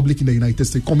wider public in the United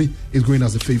States, Comey is going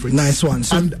as a favorite. Nice one.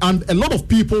 So and a lot of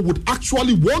people would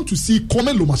actually want to see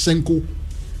Comey Lomachenko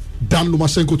than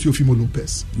Lomachenko Teofimo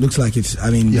Lopez. Looks like it's,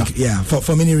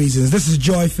 for many reasons. This is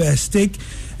Joy First Take,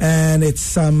 and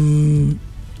it's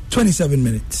 27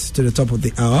 minutes to the top of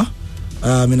the hour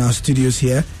in our studios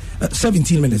here.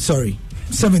 17 minutes, sorry.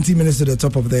 17 minutes to the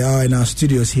top of the hour in our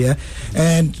studios here.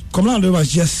 And Komla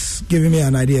was just giving me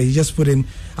an idea. He just put in,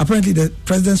 apparently the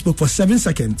president spoke for 7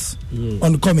 seconds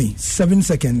on Comey. 7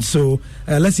 seconds. So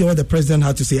let's hear what the president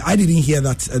had to say. I didn't hear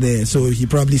that there. So he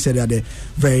probably said at the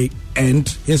very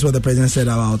end. Here's what the president said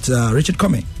about Richard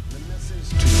Comey.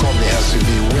 Comey has to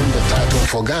be win the title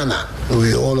for Ghana.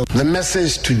 The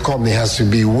message to Comey has to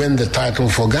be win the title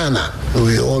for Ghana.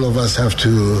 All of us have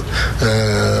to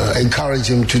encourage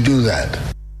him to do that.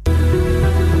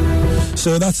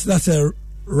 So that's a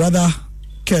rather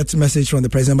curt message from the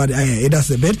president, but that's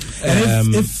a bit.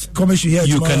 And if Comey should hear,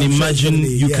 you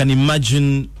can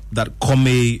imagine that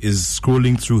Comey is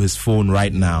scrolling through his phone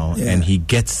right now and he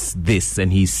gets this and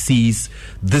he sees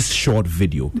this short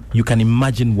video. You can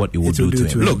imagine what it will do to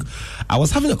him. Look, I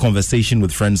was having a conversation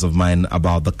with friends of mine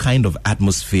about the kind of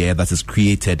atmosphere that is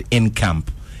created in camp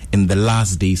in the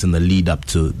last days in the lead up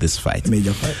to this fight.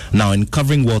 Major fight. Now, in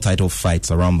covering world title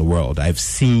fights around the world, I've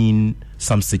seen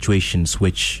some situations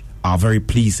which are very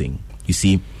pleasing. You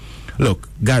see, look,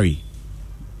 Gary,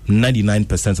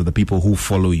 99% of the people who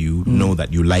follow you know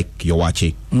that you like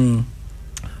Yowache.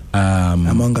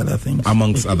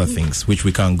 Amongst other things, which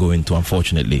we can't go into,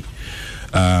 unfortunately.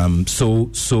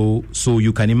 So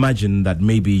you can imagine that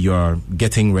maybe you're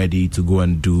getting ready to go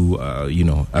and do,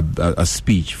 a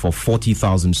speech for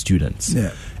 40,000 students,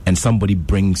 and somebody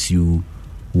brings you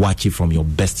Wachi from your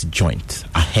best joint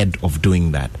ahead of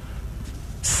doing that.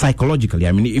 Psychologically,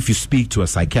 I mean, if you speak to a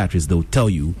psychiatrist, they'll tell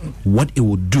you what it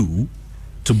will do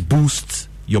to boost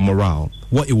your morale,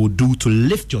 what it will do to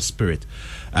lift your spirit.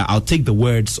 I'll take the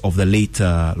words of the late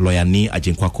lawyer Ni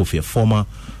Ajinkwa Kofi, a former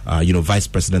vice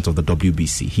president of the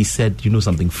WBC. He said,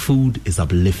 something, food is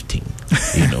uplifting,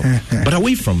 But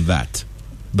away from that,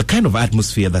 the kind of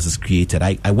atmosphere that is created,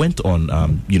 I went on,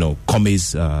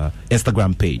 Kome's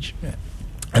Instagram page,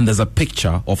 and there's a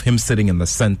picture of him sitting in the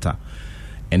center,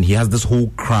 and he has this whole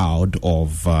crowd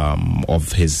of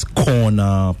his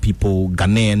corner people,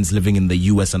 Ghanaians living in the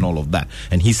US and all of that,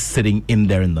 and he's sitting in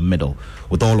there in the middle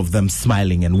with all of them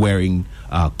smiling and wearing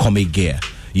Kome gear.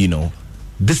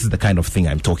 This is the kind of thing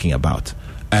I'm talking about.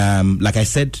 Like I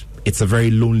said, it's a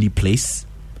very lonely place,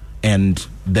 and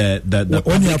the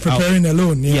when you are preparing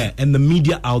alone, and the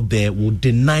media out there will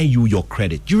deny you your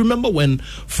credit. Do you remember when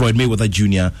Floyd Mayweather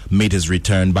Jr. made his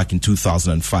return back in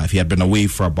 2005? He had been away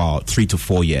for about 3 to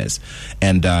 4 years,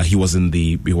 and he was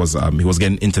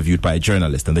getting interviewed by a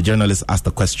journalist, and the journalist asked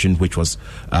a question which was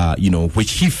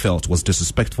which he felt was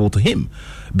disrespectful to him,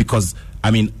 because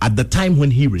at the time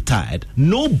when he retired,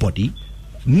 nobody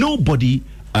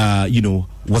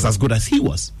was as good as he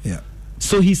was.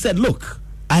 So he said, look,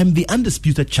 I'm the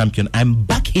undisputed champion. I'm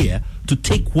back here to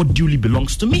take what duly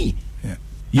belongs to me.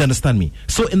 You understand me?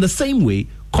 So in the same way,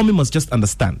 Komi must just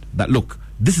understand that, look,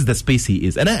 this is the space he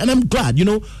is. And I'm glad,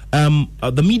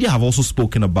 the media have also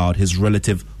spoken about his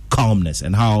relative calmness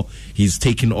and how he's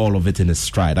taken all of it in his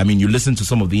stride. You listen to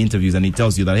some of the interviews and he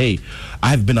tells you that, hey,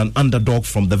 I've been an underdog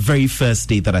from the very first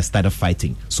day that I started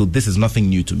fighting. So this is nothing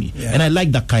new to me. And I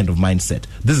like that kind of mindset.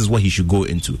 This is what he should go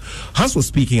into. Hans was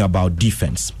speaking about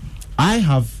defense. I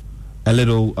have a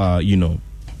little,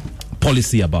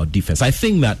 policy about defense. I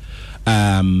think that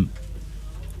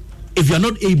if you're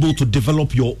not able to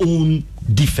develop your own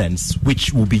defense,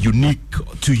 which will be unique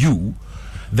to you,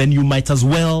 then you might as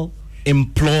well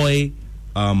employ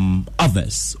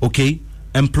others, okay?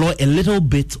 Employ a little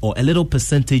bit or a little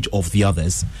percentage of the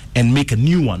others and make a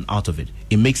new one out of it.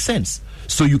 It makes sense.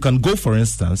 So you can go, for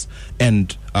instance,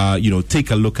 and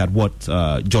take a look at what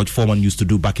George Foreman used to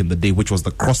do back in the day, which was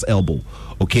the cross elbow,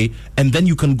 okay? And then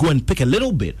you can go and pick a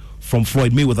little bit from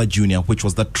Floyd Mayweather Jr., which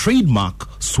was the trademark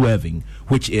swerving,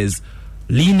 which is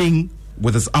leaning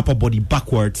with his upper body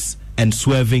backwards and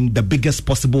swerving the biggest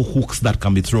possible hooks that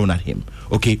can be thrown at him.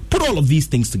 Okay, put all of these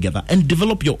things together and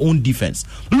develop your own defense.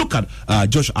 Look at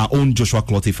our own Joshua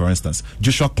Clottey, for instance.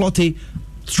 Joshua Clottey,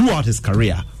 throughout his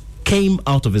career, came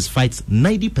out of his fights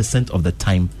 90% of the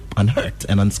time unhurt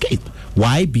and unscathed.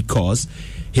 Why? Because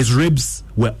his ribs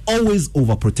were always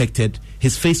overprotected,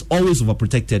 his face always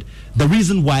overprotected. The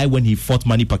reason why when he fought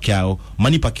Manny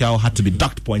Pacquiao had to be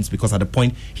ducked points because at a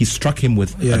point he struck him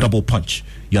with a double punch.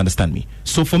 You understand me?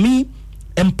 So for me,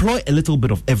 employ a little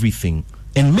bit of everything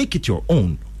and make it your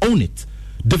own. Own it,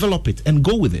 develop it, and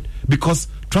go with it. Because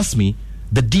trust me,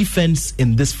 the defense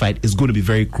in this fight is going to be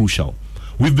very crucial.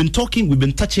 We've been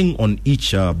touching on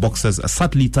each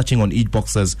subtly touching on each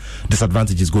boxer's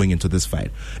disadvantages going into this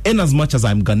fight. In as much as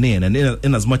I'm Ghanaian and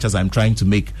in as much as I'm trying to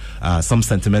make some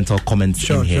sentimental comments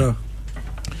in here,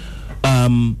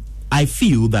 I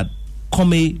feel that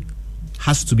Kome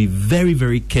has to be very,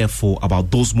 very careful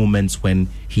about those moments when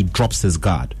he drops his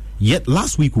guard. Yet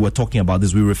last week we were talking about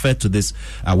this. We referred to this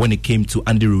when it came to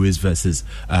Andy Ruiz versus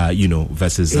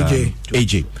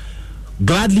AJ.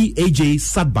 Gladly, AJ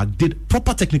sat back, did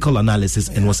proper technical analysis,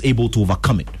 and was able to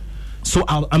overcome it. So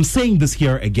I'm saying this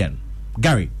here again,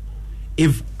 Gary.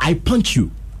 If I punch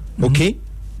you, okay,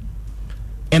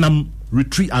 and I'm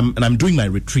doing my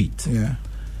retreat,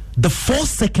 the 4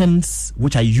 seconds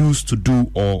which I use to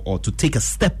do or to take a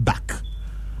step back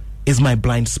is my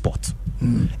blind spot.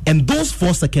 And those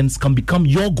 4 seconds can become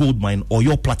your gold mine or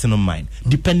your platinum mine,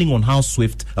 depending on how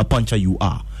swift a puncher you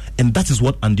are. And that is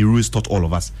what Andy Ruiz taught all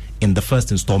of us in the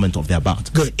first installment of their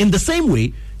bout. Good. In the same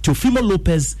way, Teofimo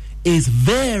Lopez is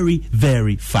very,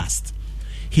 very fast.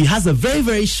 He has a very,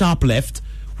 very sharp left,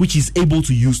 which he's able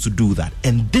to use to do that.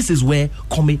 And this is where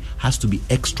Kome has to be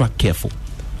extra careful.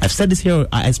 I've said this here.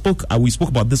 We spoke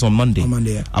about this on Monday.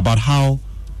 About how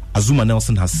Azuma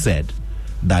Nelson has said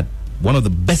that one of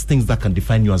the best things that can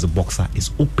define you as a boxer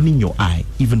is opening your eye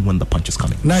even when the punch is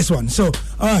coming. Nice one. So,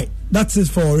 all right, that's it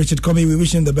for Richard Kome. We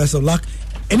wish him the best of luck.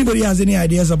 Anybody has any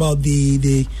ideas about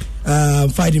the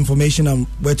fight information and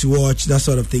where to watch, that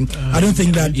sort of thing? I don't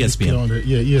think that ESPN.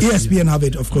 ESPN have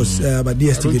it, of course, but DSTV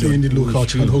I don't think any local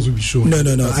channels will be showing.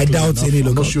 No. I doubt any local.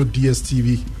 I'm not sure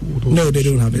DSTV. No, they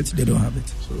don't have it. They don't have it.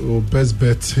 So best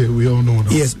bet, we all know now.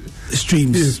 Yes,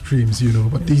 streams. Yes, streams.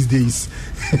 But these days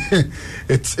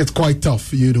it's quite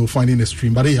tough, finding a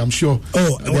stream. But hey, I'm sure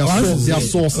there are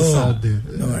sources out there.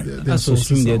 That's a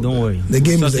stream there. Don't worry. The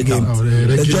game is the game.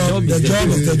 The job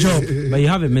is the job. But you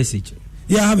have a message.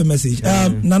 Yeah, I have a message.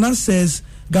 Nana says,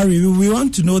 Gary, we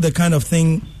want to know the kind of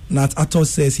thing that Atos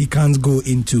says he can't go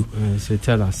into. So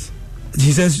tell us.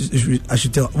 He says I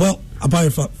should tell. Well,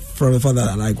 apart from the fact that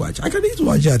I like watch, I can eat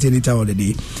watch at any time of the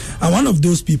day. I'm one of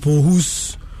those people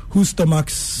whose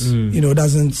stomachs,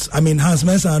 doesn't. I mean, Hans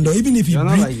Mensah, even if he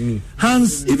breathes,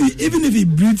 Hans, even if he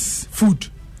breathes food,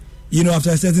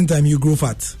 after a certain time you grow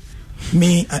fat.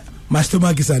 Me, my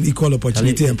stomach is an equal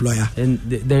opportunity employer. And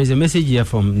there is a message here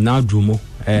from Nadrumo.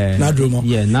 Nadrumo.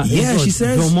 Yeah, she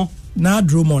says.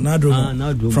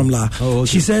 Nadrumo from La. Oh, okay.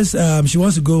 She says she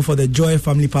wants to go for the Joy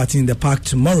family party in the park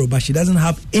tomorrow, but she doesn't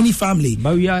have any family.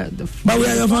 But we are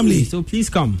your family. So please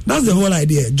come. That's the whole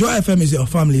idea. Joy FM is your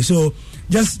family. So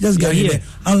just get in there.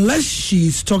 Unless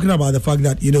she's talking about the fact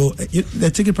that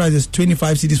the ticket price is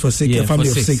 25 cedis for a family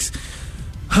of 6.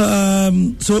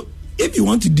 So if you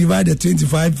want to divide the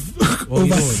 25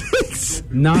 over 6,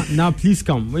 now please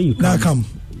come. When you come, now come.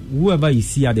 Whoever you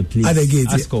see at the place, at the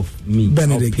gate, ask of me.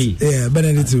 Benedict. Yeah,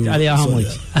 Benedict too. How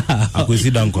much? I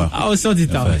will sort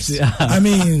it out. I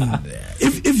mean,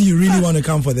 if you really want to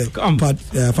come for the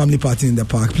family party in the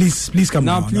park, please come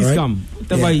now. Down, Please right? come.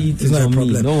 Whatever you eat is not a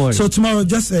problem. Me. Don't worry. So tomorrow,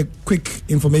 just a quick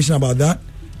information about that.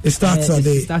 It starts at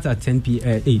 10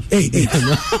 p.m. 8.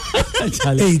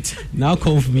 8. Now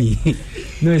call for me.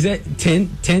 No, it's at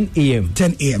 10 a.m.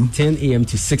 10 a.m. 10 a.m.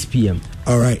 to 6 p.m.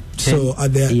 All right. So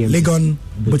at the Legon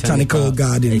Botanical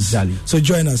Gardens. Exactly. So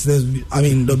join us.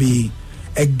 There'll be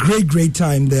a great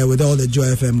time there with all the Joy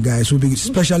FM guys. We'll be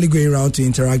especially going around to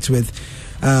interact with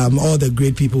all the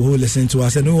great people who listen to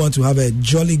us and who want to have a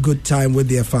jolly good time with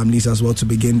their families as well to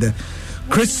begin the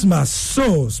Christmas.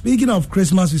 So, speaking of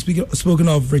Christmas, we've spoken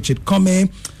of Richard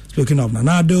Comey, spoken of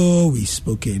Nanado, we've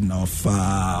spoken of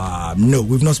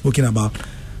we've not spoken about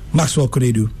Maxwell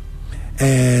Konedu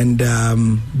and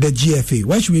the GFA.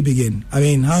 Where should we begin? I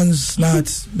mean, Hans,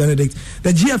 Nat, Benedict,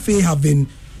 the GFA have been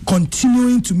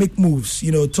continuing to make moves,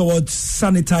 towards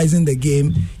sanitizing the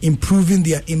game, improving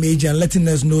their image and letting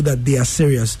us know that they are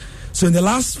serious. So in the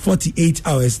last 48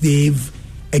 hours, they've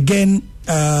again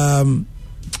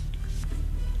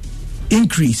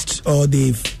increased, or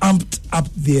they've amped up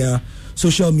their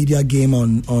social media game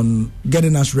on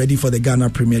getting us ready for the Ghana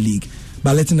Premier League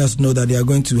by letting us know that they are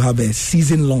going to have a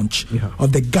season launch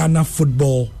of the Ghana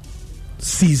football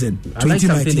season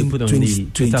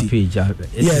 2019-2020 page.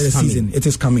 The season, it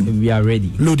is coming. We are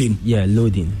ready. Loading.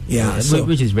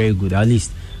 Which is very good. At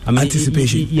least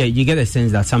anticipation. You get a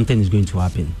sense that something is going to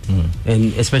happen,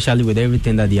 and especially with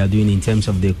everything that they are doing in terms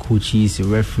of the coaches,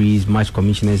 referees, match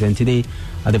commissioners, and today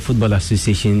at the Football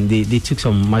Association they took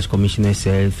some match commissioners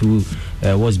through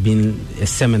what's been a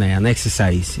seminar, an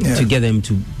exercise to get them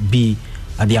to be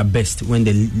at their best when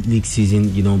the league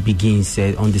season begins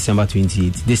on December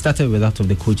 28th. They started with that of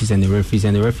the coaches and the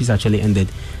referees actually ended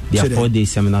their 4-day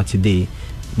seminar today,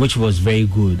 which was very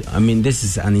good. I mean, this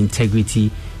is an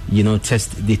integrity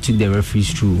test they took the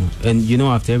referees through, and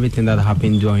after everything that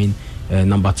happened during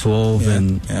number 12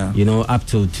 up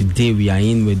till today we are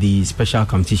in with the special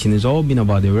competition, it's all been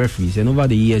about the referees. And over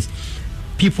the years,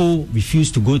 people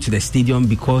refuse to go to the stadium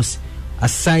because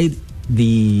aside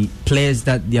the players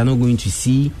that they are not going to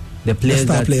see, the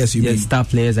star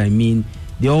players,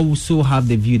 they also have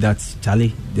the view that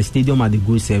Charlie, the stadium at the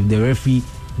good self, the referee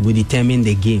will determine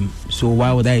the game. So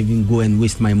why would I even go and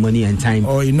waste my money and time?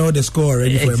 Or the score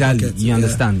already. Exactly, for a you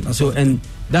understand. And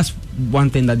that's one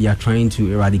thing that they are trying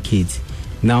to eradicate.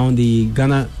 Now the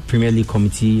Ghana Premier League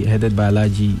Committee, headed by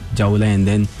Alaji Jaula, and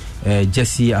then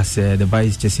Jesse as the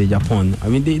Vice Jesse Japan. I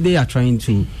mean, they are trying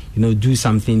to do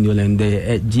something new, and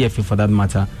the GFA for that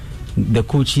matter. The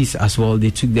coaches as well,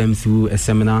 they took them through a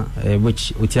seminar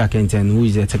which Otia Kenten, who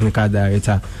is the technical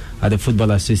director at the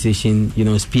Football Association,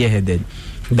 spearheaded.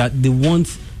 That they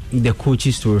want the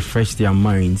coaches to refresh their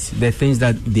minds, the things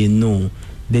that they know,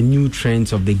 the new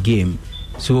trends of the game,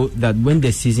 so that when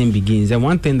the season begins. And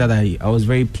one thing that I was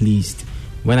very pleased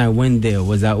when I went there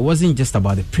was that it wasn't just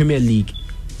about the Premier League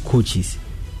coaches.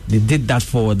 They did that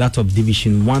for that of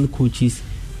Division 1 coaches,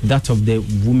 that of the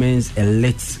Women's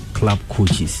Elite Club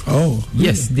coaches. Oh, really?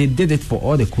 Yes, they did it for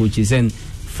all the coaches. And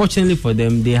fortunately for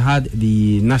them, they had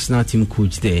the national team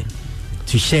coach there.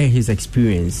 to share his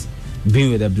experience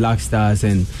being with the Black Stars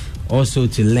and also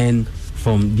to learn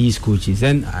from these coaches.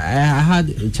 And I had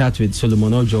a chat with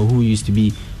Solomon Ojo, who used to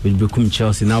be with Bekum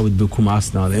Chelsea, now with Bekum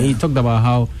Arsenal, and he talked about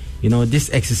how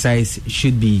this exercise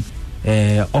should be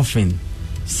often,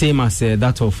 same as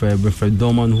that of Wilfred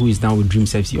Dorman, who is now with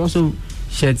Dreams FC. He also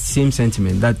shared same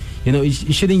sentiment that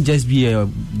it shouldn't just be a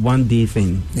one-day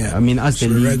thing. I mean, as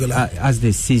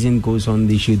the season goes on,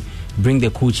 they should bring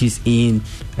the coaches in,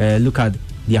 look at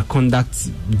their conduct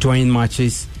during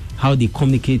matches, how they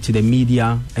communicate to the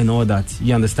media and all that.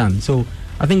 You understand? So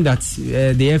I think that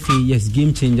the FA, yes,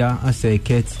 game changer, as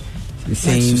Kurt is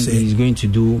saying he's going to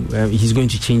do. He's going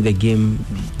to change the game.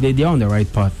 They are on the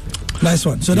right path. Nice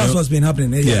one. So that's what's been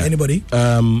happening. Anybody?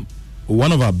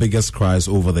 One of our biggest cries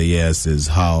over the years is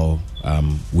how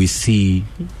we see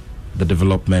the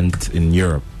development in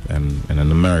Europe and in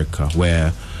America,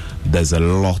 where there's a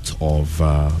lot of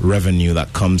revenue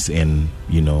that comes in,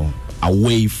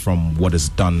 away from what is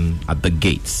done at the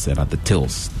gates and at the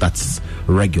tills. That's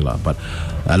regular, but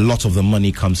a lot of the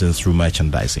money comes in through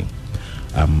merchandising.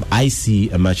 I see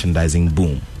a merchandising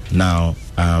boom. Now,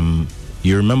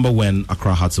 you remember when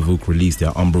Accra Hearts of Oak released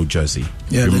their Umbro jersey?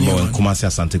 Yeah, you remember when Kumasi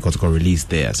Asante Kotoko released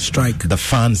theirs? Strike. The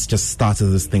fans just started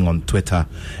this thing on Twitter,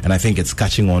 and I think it's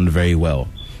catching on very well.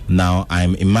 Now,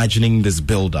 I'm imagining this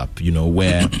build-up,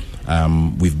 where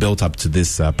we've built up to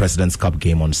this President's Cup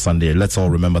game on Sunday. Let's all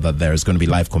remember that there is going to be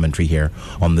live commentary here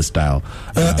on this dial.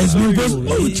 It's been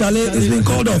Charlie, it's been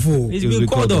called off. It's been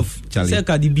called off. Charlie. Yeah,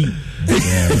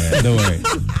 don't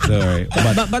worry.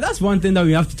 But that's one thing that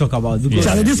we have to talk about.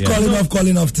 Charlie, this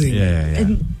calling off thing.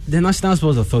 And the National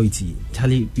Sports Authority,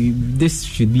 Charlie, this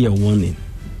should be a warning.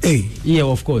 Hey. Yeah,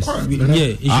 of course. It should be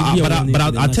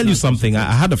but I'll tell you something.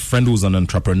 I had a friend who's an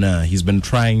entrepreneur. He's been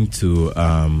trying to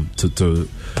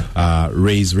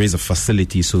raise a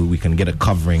facility so we can get a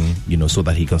covering, so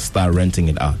that he can start renting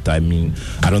it out. I mean,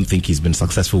 I don't think he's been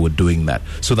successful with doing that,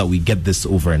 so that we get this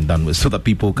over and done with, so that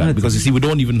people can, because you see, we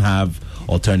don't even have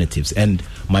alternatives. And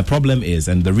my problem is,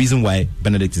 and the reason why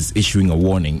Benedict is issuing a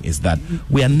warning, is that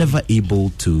we are never able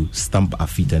to stamp our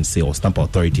feet and say, or stamp our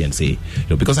authority and say,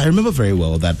 because I remember very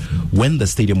well that when the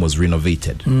stadium was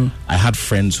renovated, I had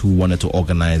friends who wanted to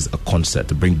organize a concert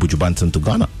to bring Buju Banton to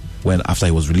Ghana after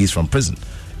he was released from prison.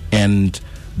 And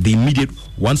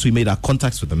once we made our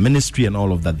contacts with the ministry and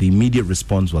all of that, the immediate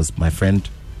response was, my friend,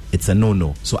 it's a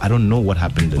no-no. So I don't know what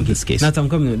happened in this case. Now, I'm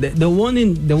coming. The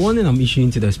warning I'm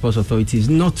issuing to the sports authority is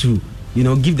not to,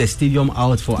 give the stadium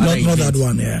out for other events. Not that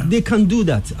one, yeah. They can do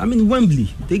that. I mean, Wembley,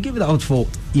 they give it out for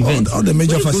events. All the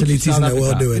major facilities in the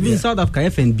world do it. Even South Africa,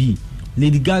 FNB.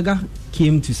 Lady Gaga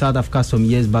came to South Africa some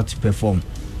years back to perform.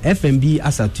 FNB,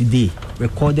 as of today,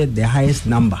 recorded the highest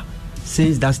number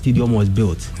since that stadium was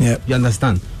built. Yep. You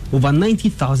understand? Over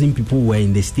 90,000 people were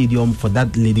in the stadium for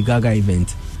that Lady Gaga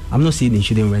event. I'm not saying they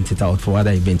shouldn't rent it out for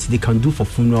other events. They can do for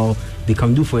funeral, they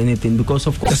can do for anything, because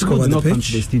of course people do not come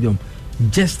to the stadium.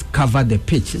 Just cover the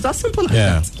pitch. It's as simple as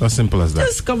that. Yeah, as simple as that.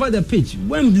 Just cover the pitch.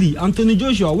 Wembley, Anthony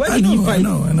Joshua, where did he fight?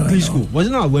 I know. Was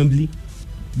it not at Wembley?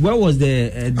 Where was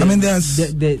there's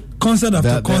the concert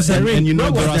after concert, and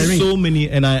there are so many.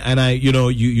 And I,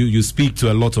 you speak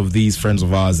to a lot of these friends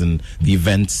of ours in the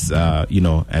events,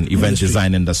 and event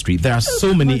design industry. There are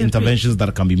so many interventions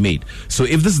that can be made. So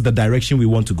if this is the direction we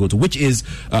want to go to, which is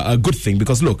a good thing,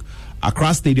 because look,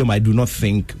 Accra Stadium, I do not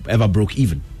think ever broke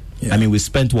even. Yeah. I mean, we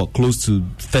spent close to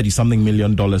 $30-something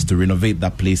million to renovate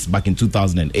that place back in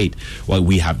 2008. Well,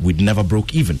 we'd never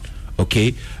broke even.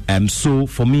 Okay, so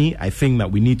for me, I think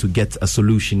that we need to get a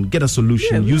solution,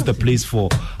 use the place for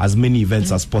as many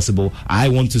events as possible. I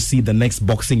want to see the next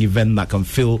boxing event that can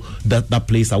fill that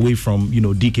place away from,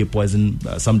 DK Poison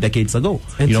some decades ago.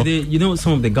 And today,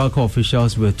 some of the Galco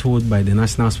officials were told by the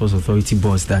National Sports Authority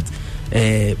boss that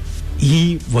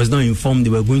he was not informed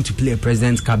they were going to play a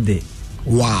President's Cup there.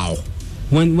 Wow.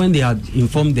 When they had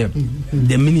informed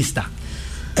the minister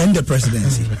and the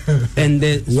presidency and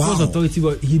the sports authority,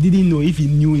 but he didn't know. If he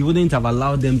knew, he wouldn't have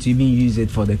allowed them to even use it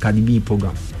for the Cardi B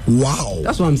program. Wow.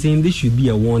 That's what I'm saying. This should be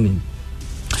a warning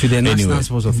to the National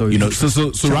Sports Authority.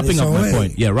 So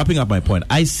wrapping up my point,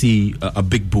 I see a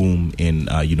big boom in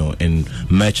in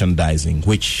merchandising,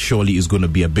 which surely is going to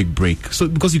be a big break. So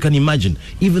because you can imagine,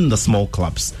 even the small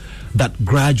clubs that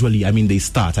gradually, they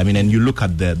start. And you look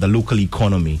at the local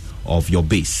economy of your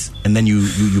base, and then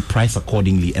you price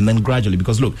accordingly, and then gradually,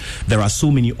 because look, there are so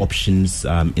many options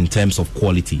in terms of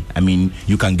quality. I mean,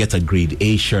 you can get a grade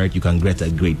A shirt, you can get a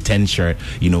grade 10 shirt.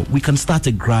 We can start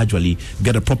to gradually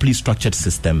get a properly structured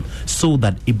system so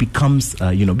that it becomes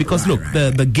because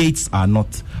the gates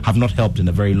have not helped in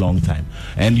a very long time.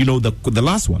 And the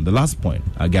last point,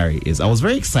 Gary, is I was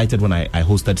very excited when I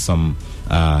hosted some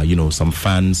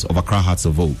fans of Accra Hearts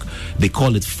of Oak. They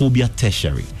call it Phobia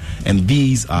Tertiary, and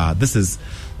this is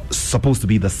supposed to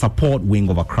be the support wing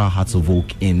of Accra Hearts of Oak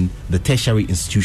in the tertiary institution.